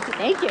 Thank you.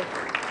 Thank you.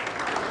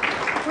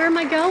 Where am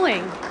I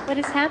going? What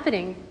is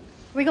happening?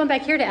 Are we going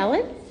back here to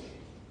Ellen?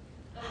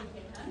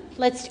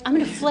 I'm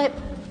going to flip.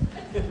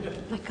 Oh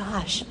my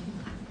gosh.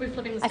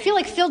 I feel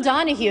like Phil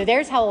Donahue.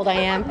 There's how old I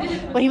am.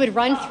 When he would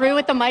run through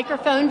with the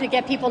microphone to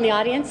get people in the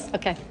audience.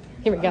 Okay,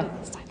 here we go.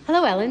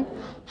 Hello, Ellen.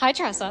 Hi,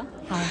 Tressa.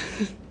 Hi.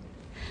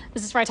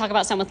 This is where I talk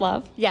about Sent with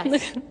Love.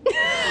 Yes.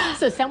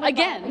 So Sent with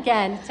Love.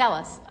 Again, tell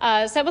us.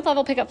 Sent with Love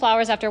will pick up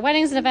flowers after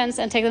weddings and events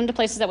and take them to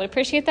places that would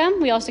appreciate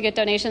them. We also get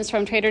donations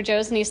from Trader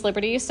Joe's and East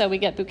Liberty, so we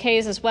get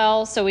bouquets as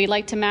well. So we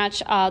like to match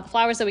the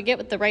flowers that we get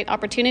with the right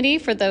opportunity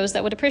for those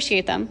that would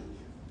appreciate them.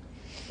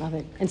 Love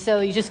it. And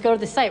so you just go to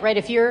the site, right?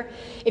 If you're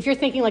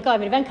thinking like, oh, I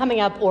have an event coming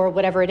up or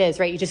whatever it is,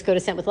 right? You just go to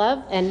Sent with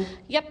Love and...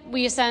 Yep,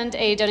 we send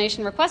a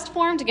donation request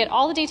form to get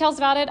all the details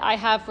about it. I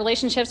have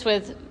relationships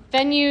with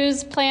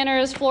venues,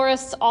 planners,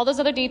 florists, all those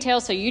other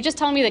details. So you just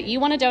tell me that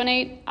you want to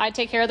donate, I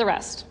take care of the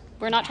rest.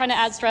 We're not trying to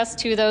add stress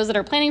to those that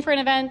are planning for an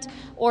event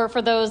or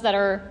for those that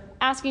are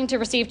asking to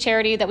receive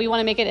charity, that we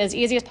want to make it as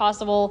easy as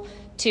possible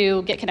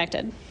to get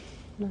connected.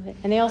 Love it.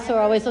 And they also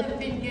are always looking... I've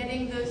been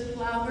getting those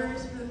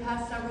flowers for the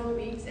past several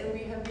weeks, and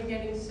we have been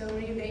getting so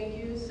many thank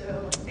yous,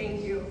 so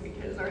thank you,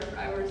 because our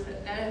drivers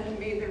have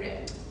made their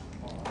day.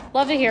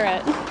 Love to hear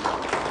it.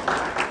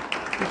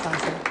 That's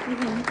awesome.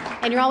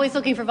 Mm-hmm. And you're always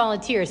looking for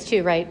volunteers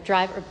too, right?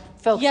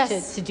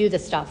 Folks to do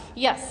this stuff.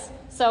 Yes.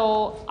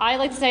 So I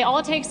like to say all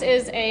it takes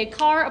is a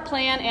car, a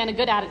plan, and a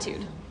good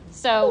attitude.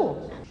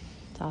 So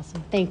it's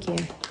awesome. Thank you.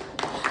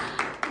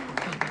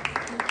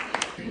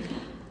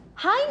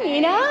 Hi,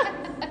 Nina.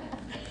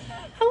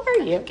 How are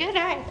you? Good.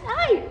 Hi.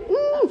 Hi.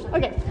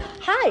 Okay.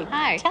 Hi.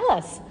 Hi. Tell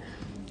us.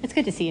 It's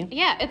good to see you.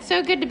 Yeah, it's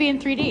so good to be in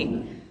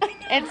 3D.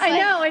 It's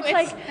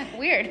like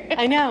weird.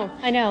 I know.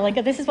 Like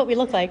this is what we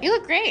look like. You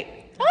look great.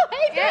 Oh,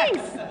 hey,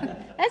 thanks.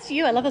 That's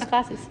you. I love those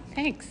glasses.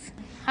 Thanks.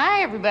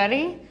 Hi,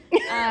 everybody.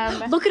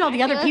 Look at all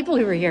the other people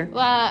who are here.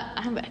 Well,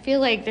 I feel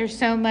like there's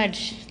so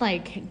much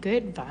like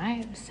good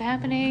vibes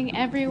happening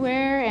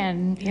everywhere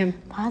and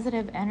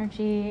positive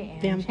energy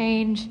and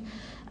change.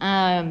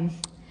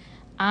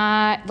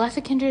 Lots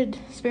of kindred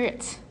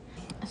spirits.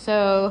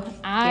 So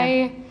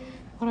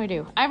what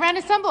do? I run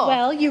Assemble.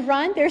 Well, you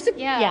run. There's a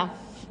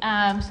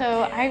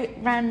so I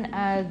run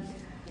a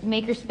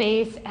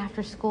makerspace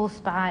after school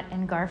spot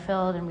in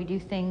Garfield, and we do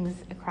things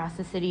across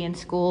the city in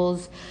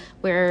schools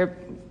where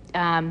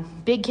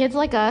big kids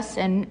like us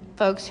and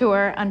folks who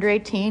are under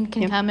 18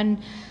 can come and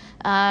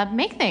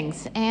make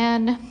things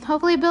and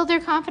hopefully build their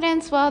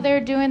confidence while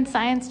they're doing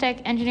science, tech,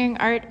 engineering,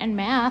 art, and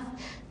math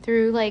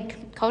through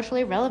like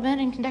culturally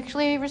relevant and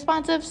contextually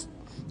responsive,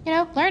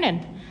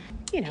 learning.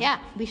 Yeah,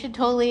 we should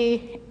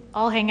totally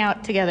all hang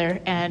out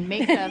together and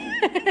make stuff.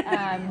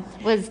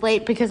 Was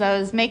late because I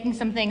was making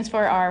some things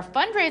for our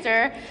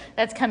fundraiser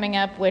that's coming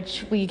up,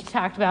 which we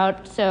talked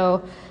about.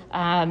 So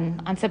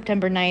on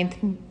September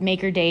 9th,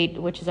 Maker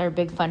Date, which is our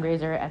big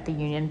fundraiser at the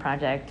Union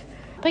Project.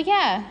 But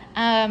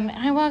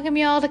I welcome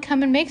you all to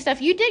come and make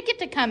stuff. You did get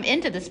to come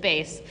into the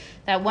space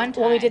that one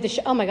time. When we did the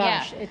show. Oh my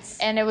gosh.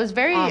 And it was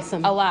very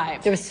awesome.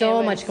 Alive. There was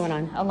so much going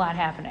on. A lot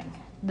happening.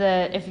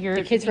 The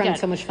kids were having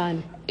so much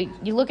fun.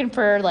 You're looking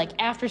for like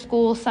after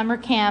school, summer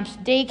camps,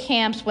 day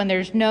camps when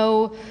there's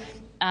no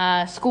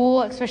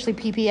school, especially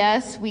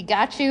PPS. We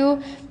got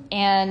you.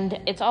 And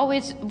it's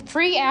always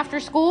free after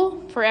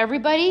school for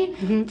everybody.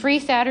 Mm-hmm. Free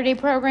Saturday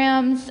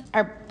programs.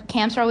 Our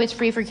camps are always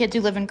free for kids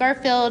who live in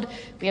Garfield.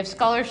 We have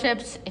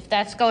scholarships. If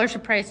that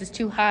scholarship price is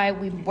too high,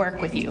 we work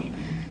with you.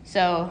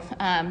 So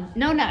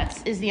no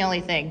nuts is the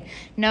only thing.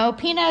 No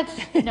peanuts,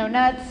 no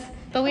nuts,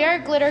 but we are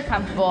glitter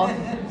comfortable.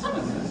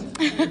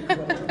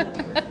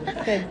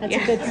 Good. That's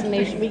a good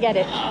summation. We get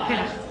it.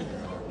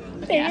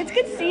 It's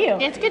good to see you.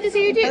 It's good to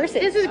see you too.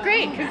 This is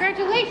great.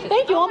 Congratulations.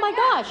 Thank you. Oh my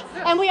gosh.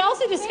 And we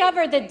also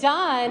discovered that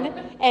Don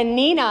and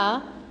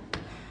Nina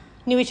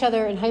knew each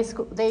other in high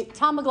school.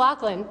 Tom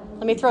McLaughlin,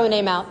 let me throw a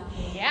name out.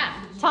 Yeah.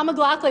 Tom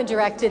McLaughlin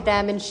directed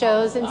them in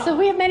shows, and so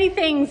we have many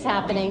things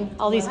happening,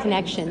 all these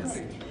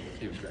connections.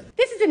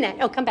 This is Annette.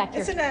 Oh, come back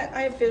here. It's Annette.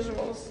 I have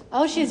visuals.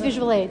 Oh, she has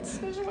visual aids.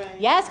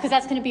 Yes, because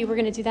that's going to be, we're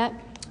going to do that.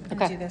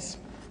 Okay. Do this.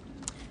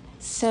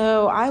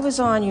 So I was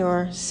on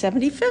your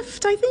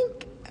 75th, I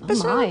think,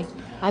 episode. Oh my,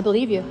 I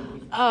believe you.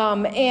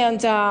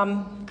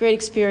 great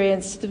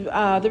experience.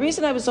 The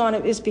reason I was on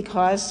it is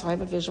because I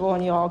have a visual,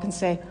 and you all can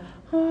say,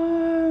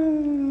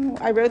 oh,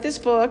 I wrote this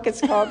book.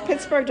 It's called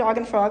Pittsburgh Dog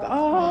and Frog.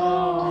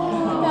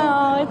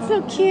 Oh, it's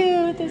so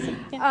cute.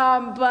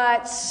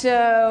 But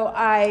so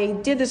I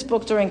did this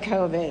book during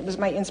COVID. It was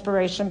my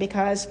inspiration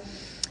because,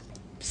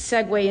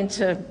 segue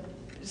into,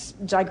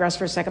 digress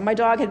for a second. My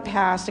dog had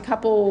passed a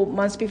couple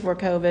months before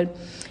COVID.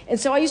 And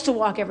so I used to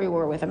walk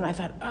everywhere with him. And I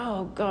thought,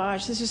 oh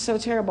gosh, this is so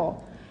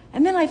terrible.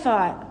 And then I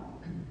thought,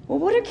 well,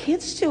 what are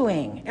kids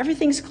doing?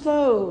 Everything's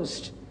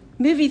closed.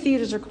 Movie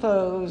theaters are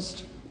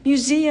closed.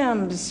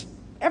 Museums,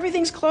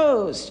 everything's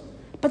closed.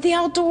 But the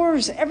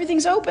outdoors,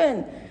 everything's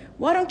open.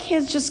 Why don't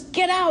kids just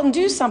get out and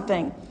do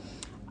something?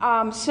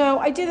 So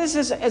I did this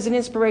as an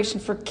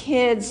inspiration for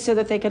kids so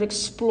that they could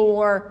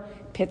explore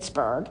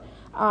Pittsburgh.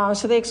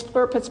 So they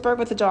explore Pittsburgh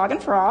with the dog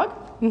and frog.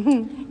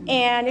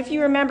 And if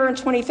you remember in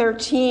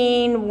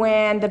 2013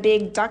 when the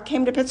big duck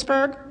came to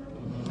Pittsburgh,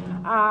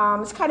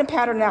 it's kind of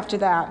patterned after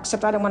that,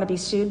 except I don't want to be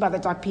sued by the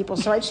duck people,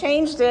 so I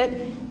changed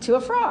it to a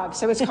frog.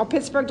 So it's called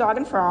Pittsburgh Dog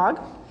and Frog.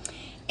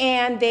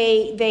 And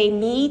they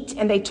meet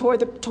and they tour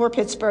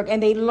Pittsburgh,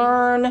 and they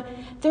learn.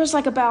 There's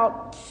like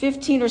about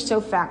 15 or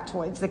so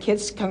factoids the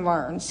kids can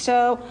learn.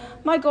 So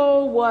my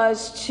goal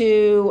was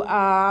to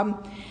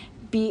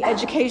be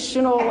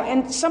educational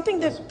and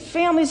something that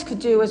families could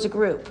do as a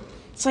group.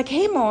 It's like,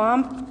 hey,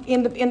 Mom,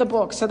 in the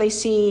book, so they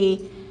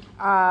see,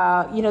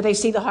 they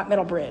see the Hot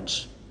Metal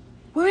Bridge.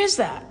 Where is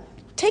that?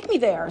 Take me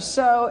there.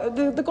 So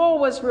the goal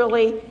was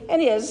really,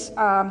 and is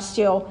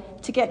still,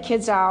 to get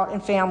kids out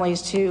and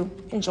families to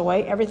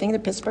enjoy everything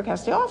that Pittsburgh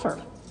has to offer.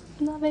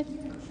 Love it.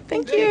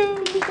 Thank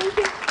you. Thank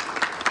you.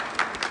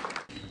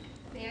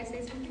 May I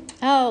say something?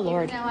 Oh,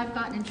 Lord. Now I've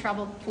gotten in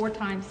trouble 4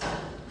 times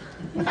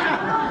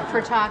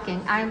for talking.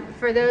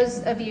 For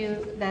those of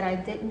you that I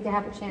didn't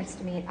have a chance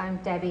to meet, I'm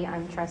Debbie.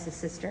 I'm Tressa's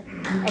sister.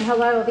 And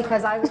hello,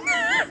 because I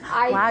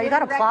Wow, you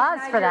got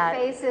applause for that.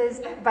 Your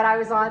faces, but I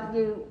was on.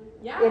 You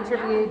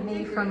interviewed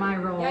me for my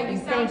role. Yeah, you and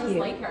sound thank just you.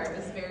 like her. It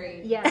was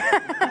very. Yes.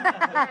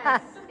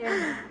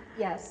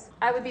 Yes.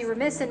 I would be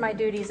remiss in my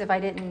duties if I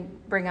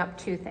didn't bring up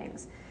 2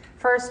 things.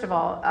 First of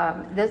all,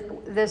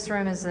 this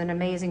room is an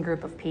amazing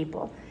group of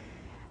people.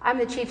 I'm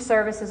the Chief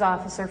Services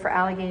Officer for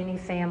Allegheny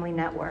Family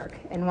Network,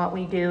 and what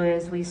we do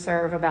is we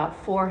serve about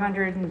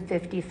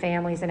 450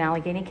 families in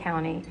Allegheny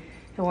County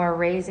who are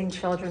raising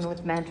children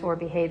with mental or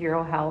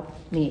behavioral health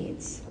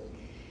needs.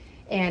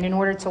 And in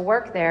order to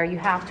work there, you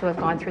have to have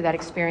gone through that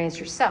experience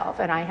yourself.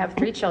 And I have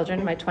 3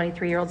 children. My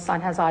 23-year-old son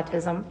has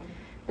autism,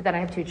 but then I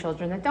have 2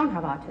 children that don't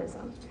have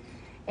autism.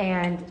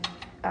 And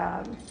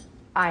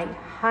I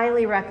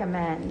highly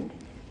recommend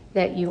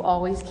that you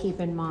always keep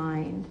in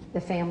mind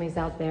the families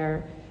out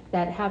there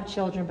that have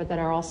children, but that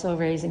are also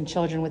raising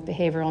children with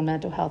behavioral and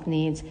mental health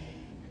needs.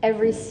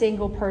 Every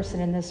single person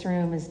in this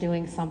room is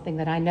doing something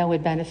that I know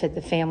would benefit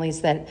the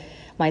families that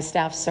my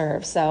staff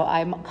serve. So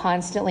I'm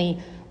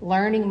constantly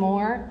learning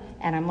more,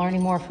 and I'm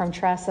learning more from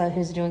Tressa,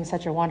 who's doing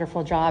such a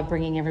wonderful job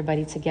bringing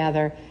everybody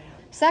together.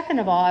 Second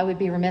of all, I would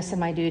be remiss in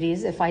my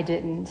duties if I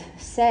didn't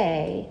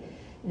say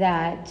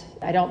that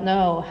I don't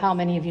know how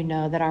many of you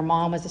know that our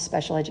mom was a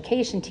special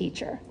education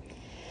teacher.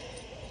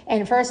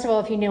 And first of all,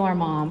 if you knew our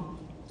mom,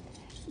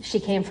 she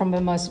came from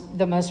the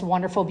most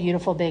wonderful,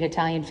 beautiful, big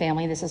Italian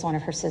family. This is one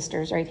of her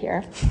sisters right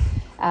here.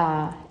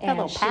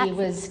 And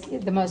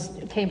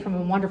she came from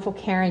a wonderful,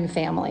 caring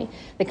family.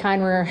 The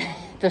kind where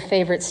the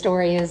favorite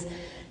story is,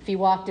 if you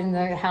walked in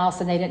the house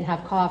and they didn't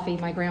have coffee,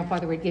 my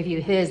grandfather would give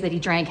you his that he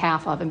drank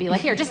half of and be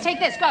like, here, just take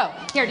this, go.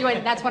 Here, do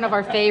it. That's one of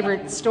our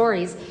favorite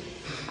stories.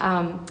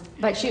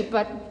 But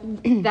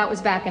that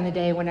was back in the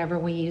day whenever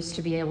we used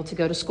to be able to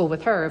go to school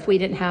with her. If we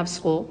didn't have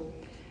school,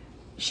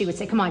 she would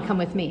say, come on, come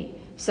with me.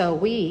 So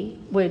we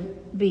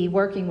would be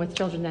working with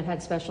children that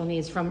had special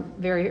needs from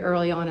very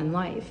early on in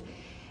life.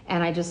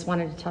 And I just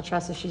wanted to tell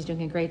Tressa she's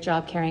doing a great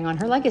job carrying on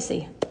her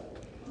legacy.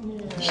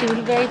 Yeah. She would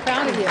be very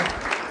proud of you.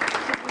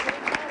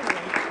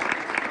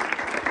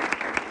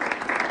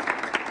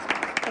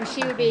 And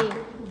she would be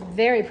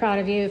very proud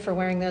of you for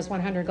wearing those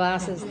 100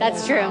 glasses.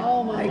 That's true.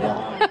 Oh my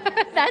God.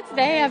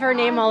 They have her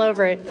name all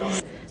over it.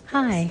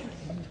 Hi.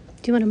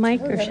 Do you want a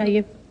mic or shall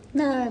you?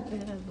 No,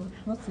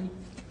 we'll see.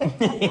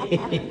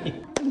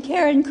 I'm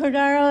Karen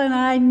Cordaro, and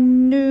I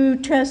knew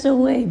Tressa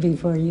way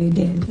before you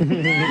did.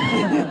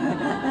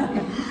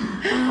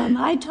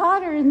 I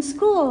taught her in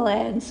school,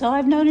 and so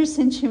I've known her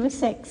since she was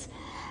 6.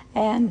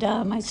 And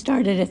I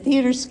started a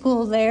theater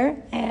school there,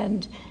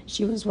 and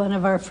she was one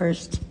of our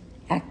first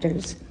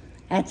actors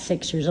at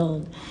 6 years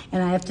old.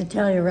 And I have to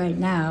tell you right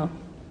now,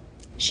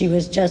 she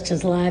was just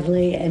as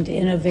lively and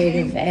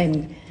innovative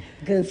and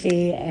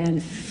goofy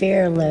and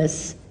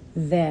fearless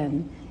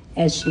then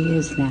as she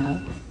is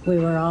now.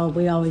 We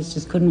always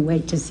just couldn't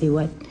wait to see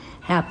what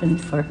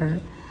happened for her.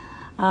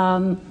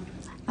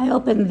 I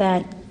opened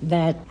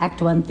that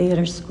Act One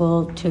Theater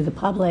School to the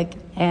public,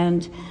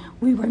 and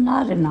we were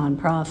not a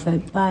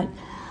nonprofit, but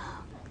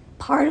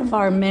part of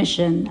our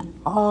mission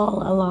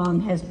all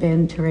along has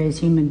been to raise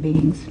human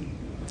beings.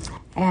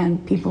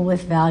 and people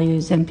with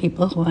values and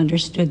people who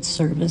understood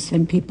service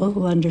and people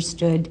who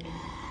understood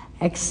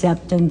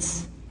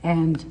acceptance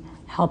and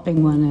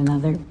helping one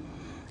another.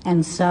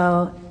 And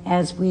so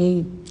as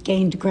we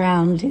gained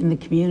ground in the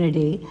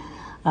community,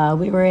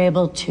 we were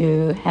able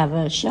to have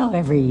a show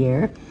every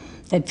year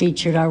that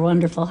featured our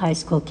wonderful high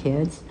school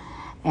kids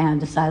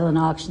and a silent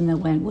auction that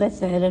went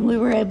with it. And we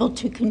were able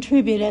to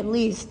contribute at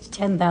least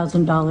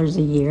 $10,000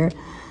 a year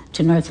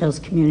to North Hills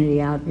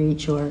Community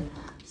Outreach or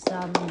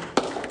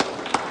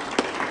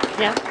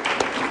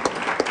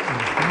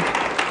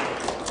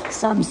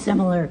some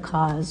similar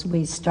cause.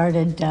 We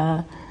started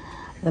the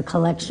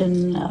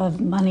collection of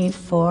money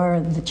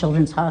for the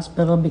Children's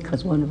Hospital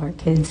because one of our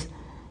kids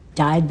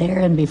died there,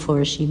 and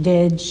before she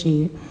did,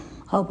 she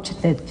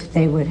hoped that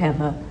they would have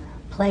a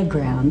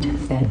playground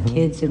that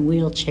kids in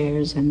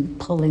wheelchairs and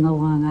pulling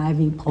along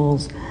ivy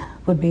poles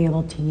would be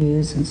able to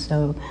use. And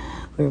so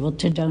we were able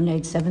to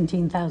donate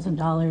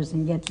 $17,000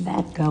 and get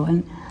that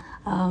going.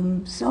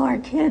 So our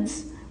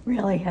kids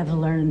really have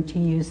learned to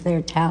use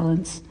their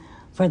talents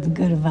for the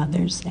good of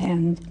others,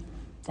 and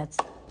that's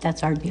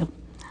our deal.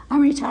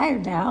 I'm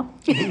retired now.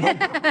 It's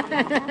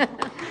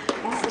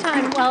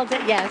time well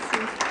done. Yes,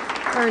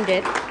 you've earned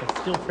it. But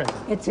still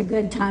present. It's a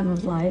good time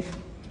of life,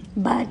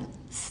 but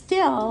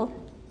still,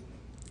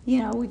 you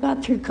know, we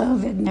got through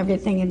COVID and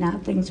everything, and now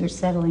things are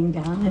settling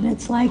down, and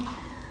it's like,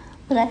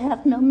 but I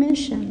have no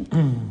mission.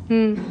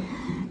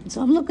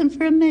 So I'm looking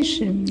for a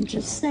mission,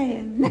 just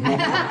saying.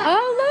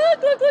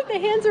 Oh, look, the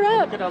hands are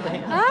up. Look at all the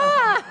hands.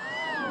 Ah!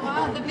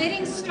 Wow, the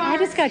bidding starts I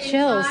just got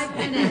chills. in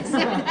 5 minutes.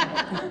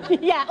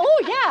 Yeah, oh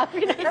yeah.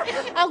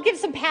 I'll give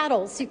some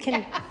paddles. You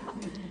can,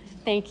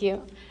 thank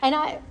you. And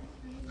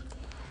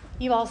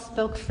you all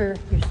spoke for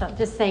yourself.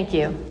 Just thank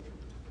you.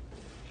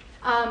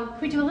 Can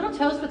we do a little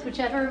toast with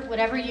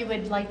whatever you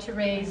would like to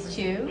raise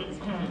to?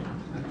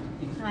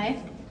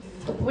 Hi.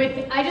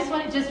 I just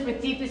want to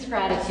with deepest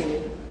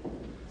gratitude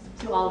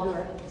to all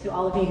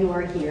of you who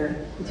are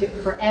here,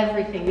 for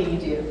everything that you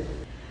do.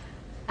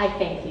 I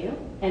thank you,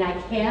 and I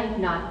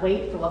cannot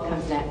wait for what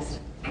comes next.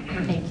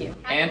 Thank you.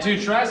 And to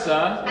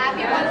Tressa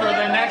Happy for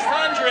the next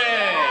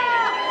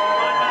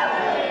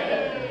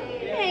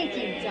 100. Thank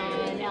you,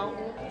 Don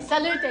Elton.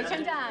 Salute,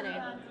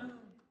 Chandane.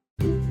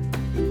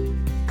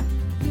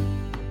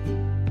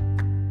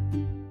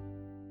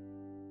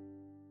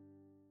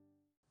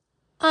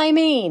 I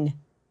mean,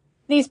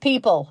 these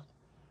people,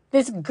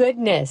 this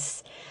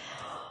goodness.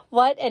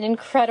 What an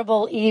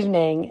incredible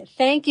evening.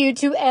 Thank you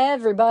to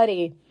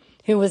everybody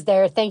who was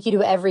there. Thank you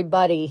to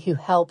everybody who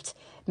helped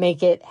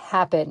make it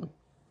happen.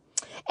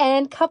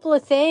 And a couple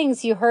of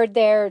things you heard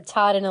there,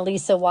 Todd and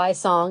Elisa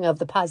Wysong of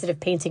the Positive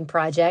Painting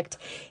Project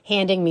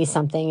handing me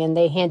something, and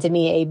they handed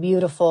me a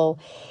beautiful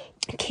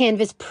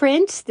canvas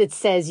print that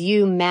says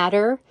 "You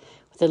Matter"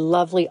 with a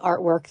lovely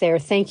artwork there.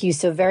 Thank you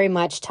so very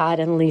much, Todd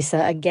and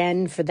Lisa,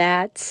 again for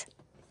that.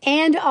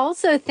 And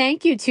also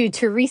thank you to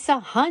Teresa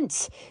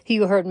Hunt, who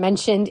you heard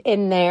mentioned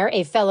in there,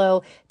 a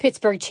fellow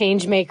Pittsburgh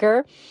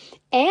changemaker.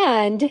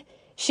 And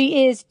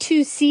she is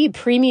 2C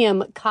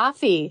Premium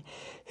Coffee,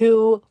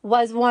 who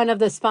was one of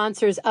the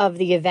sponsors of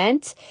the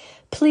event.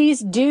 Please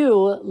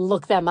do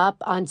look them up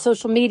on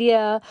social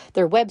media,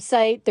 their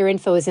website. Their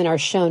info is in our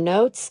show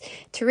notes.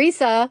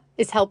 Teresa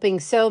is helping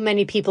so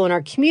many people in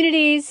our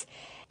communities,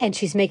 and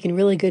she's making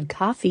really good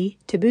coffee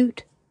to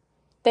boot.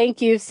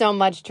 Thank you so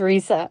much,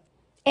 Teresa.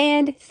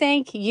 And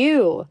thank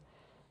you,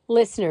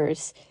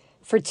 listeners,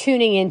 for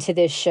tuning into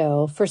this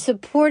show, for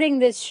supporting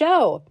this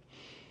show.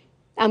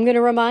 I'm going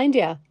to remind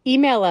you,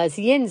 email us,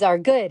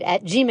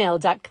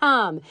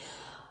 yinsaregood@gmail.com.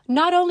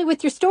 Not only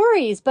with your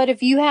stories, but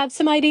if you have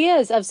some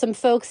ideas of some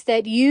folks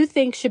that you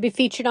think should be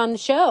featured on the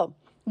show,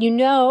 you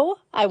know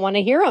I want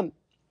to hear them.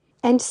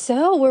 And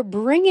so we're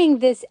bringing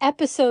this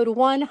episode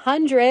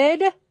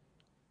 100.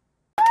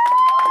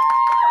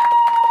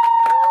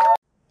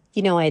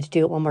 You know I had to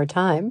do it one more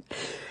time.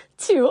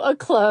 To a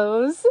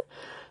close.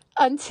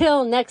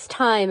 Until next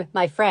time,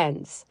 my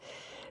friends,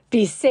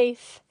 be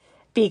safe,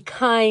 be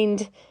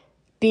kind,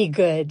 be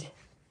good.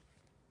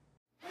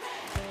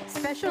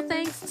 Special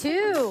thanks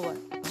to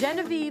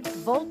Genevieve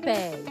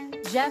Volpe,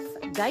 Jeff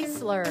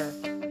Geisler,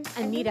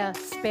 Anita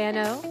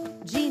Spano,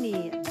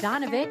 Jeannie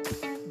Donovic,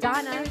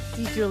 Donna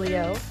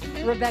DiGiulio,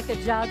 Rebecca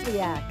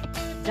Jodliak,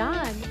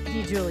 Don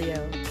DiGiulio,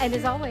 and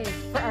as always,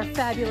 for our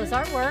fabulous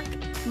artwork,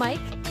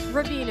 Mike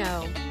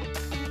Rubino.